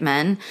great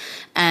men,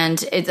 and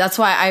that's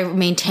why I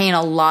maintain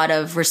a lot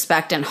of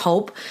respect and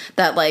hope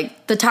that,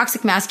 like, the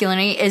toxic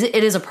masculinity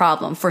is a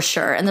problem for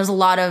sure, and there's a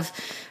lot of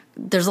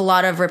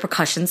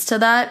repercussions to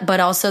that, but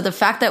also the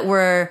fact that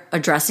we're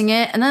addressing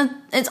it, and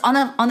then it's on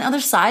the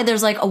other side,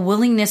 there's like a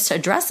willingness to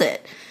address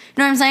it.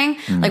 You know what I'm saying?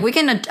 Mm-hmm. Like, we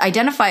can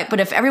identify it, but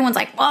if everyone's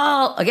like,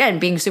 well, again,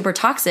 being super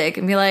toxic,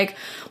 and be like,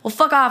 well,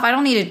 fuck off, I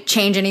don't need to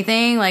change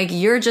anything, like,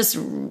 you're just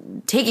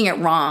taking it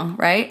wrong,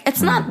 right?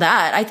 It's not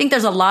that. I think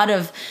there's a lot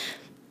of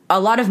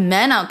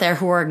men out there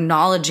who are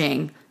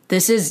acknowledging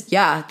this is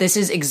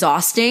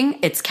exhausting.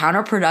 It's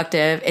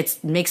counterproductive. It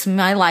makes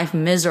my life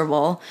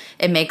miserable.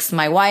 It makes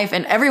my wife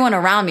and everyone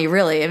around me,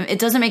 really, it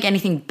doesn't make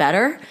anything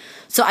better.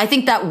 So I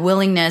think that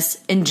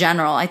willingness in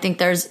general, I think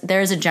there's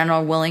a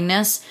general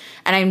willingness,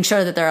 and I'm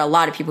sure that there are a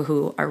lot of people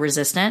who are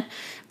resistant,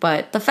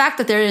 but the fact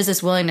that there is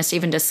this willingness to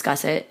even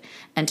discuss it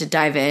and to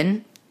dive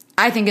in,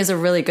 I think is a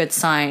really good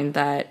sign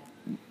that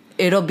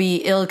it'll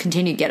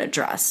continue to get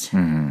addressed.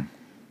 Mm-hmm.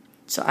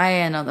 So I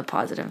end on the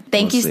positive.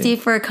 Thank you,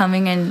 Steve, for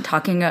coming and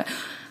talking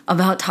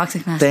about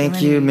toxic masculinity.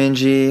 Thank you,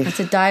 Minji. Let's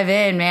dive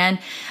in, man.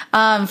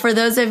 For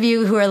those of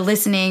you who are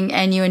listening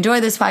and you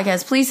enjoy this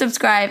podcast, please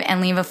subscribe and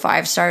leave a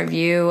 5-star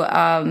review.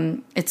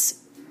 It's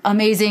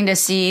amazing to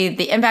see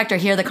the impact or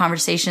hear the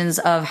conversations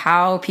of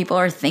how people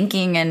are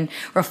thinking and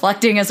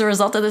reflecting as a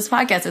result of this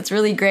podcast. It's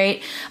really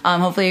great.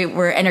 Hopefully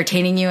we're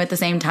entertaining you at the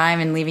same time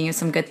and leaving you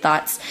some good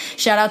thoughts.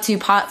 Shout out to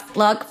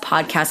Potluck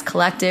Podcast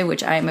Collective,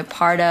 which I am a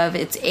part of.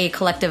 It's a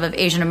collective of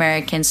Asian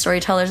American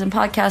storytellers and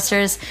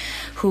podcasters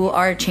who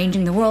are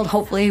changing the world,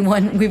 hopefully,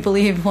 we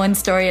believe, one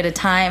story at a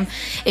time.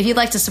 If you'd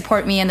like to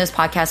support me in this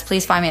podcast,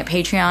 please find me at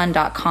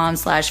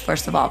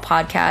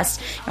patreon.com/firstofallpodcast.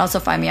 You can also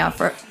find me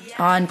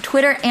on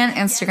Twitter and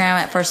Instagram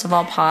at First of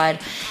All Pod,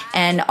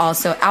 and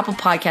also Apple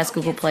Podcasts,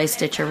 Google Play,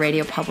 Stitcher,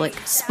 Radio Public,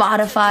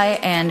 Spotify,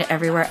 and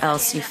everywhere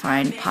else you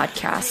find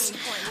podcasts.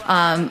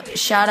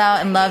 Shout out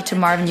and love to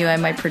Marvin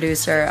Yuen, my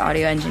producer,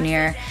 audio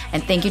engineer,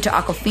 and thank you to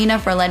Aquafina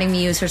for letting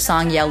me use her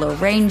song Yellow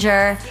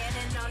Ranger.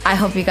 I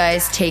hope you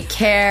guys take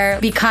care.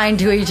 Be kind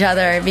to each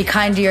other. Be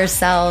kind to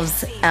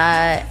yourselves.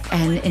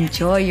 And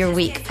enjoy your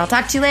week. I'll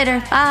talk to you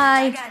later.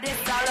 Bye.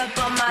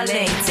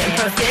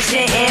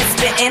 Proficient in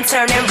spitting,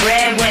 turning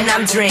red when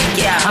I'm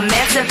drinking.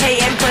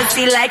 Emancipating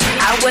pussy like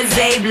I was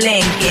Abe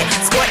Lincoln.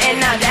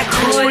 Squirting out that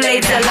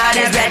Kool-Aid till all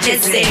that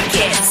ratchet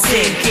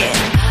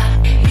sinking.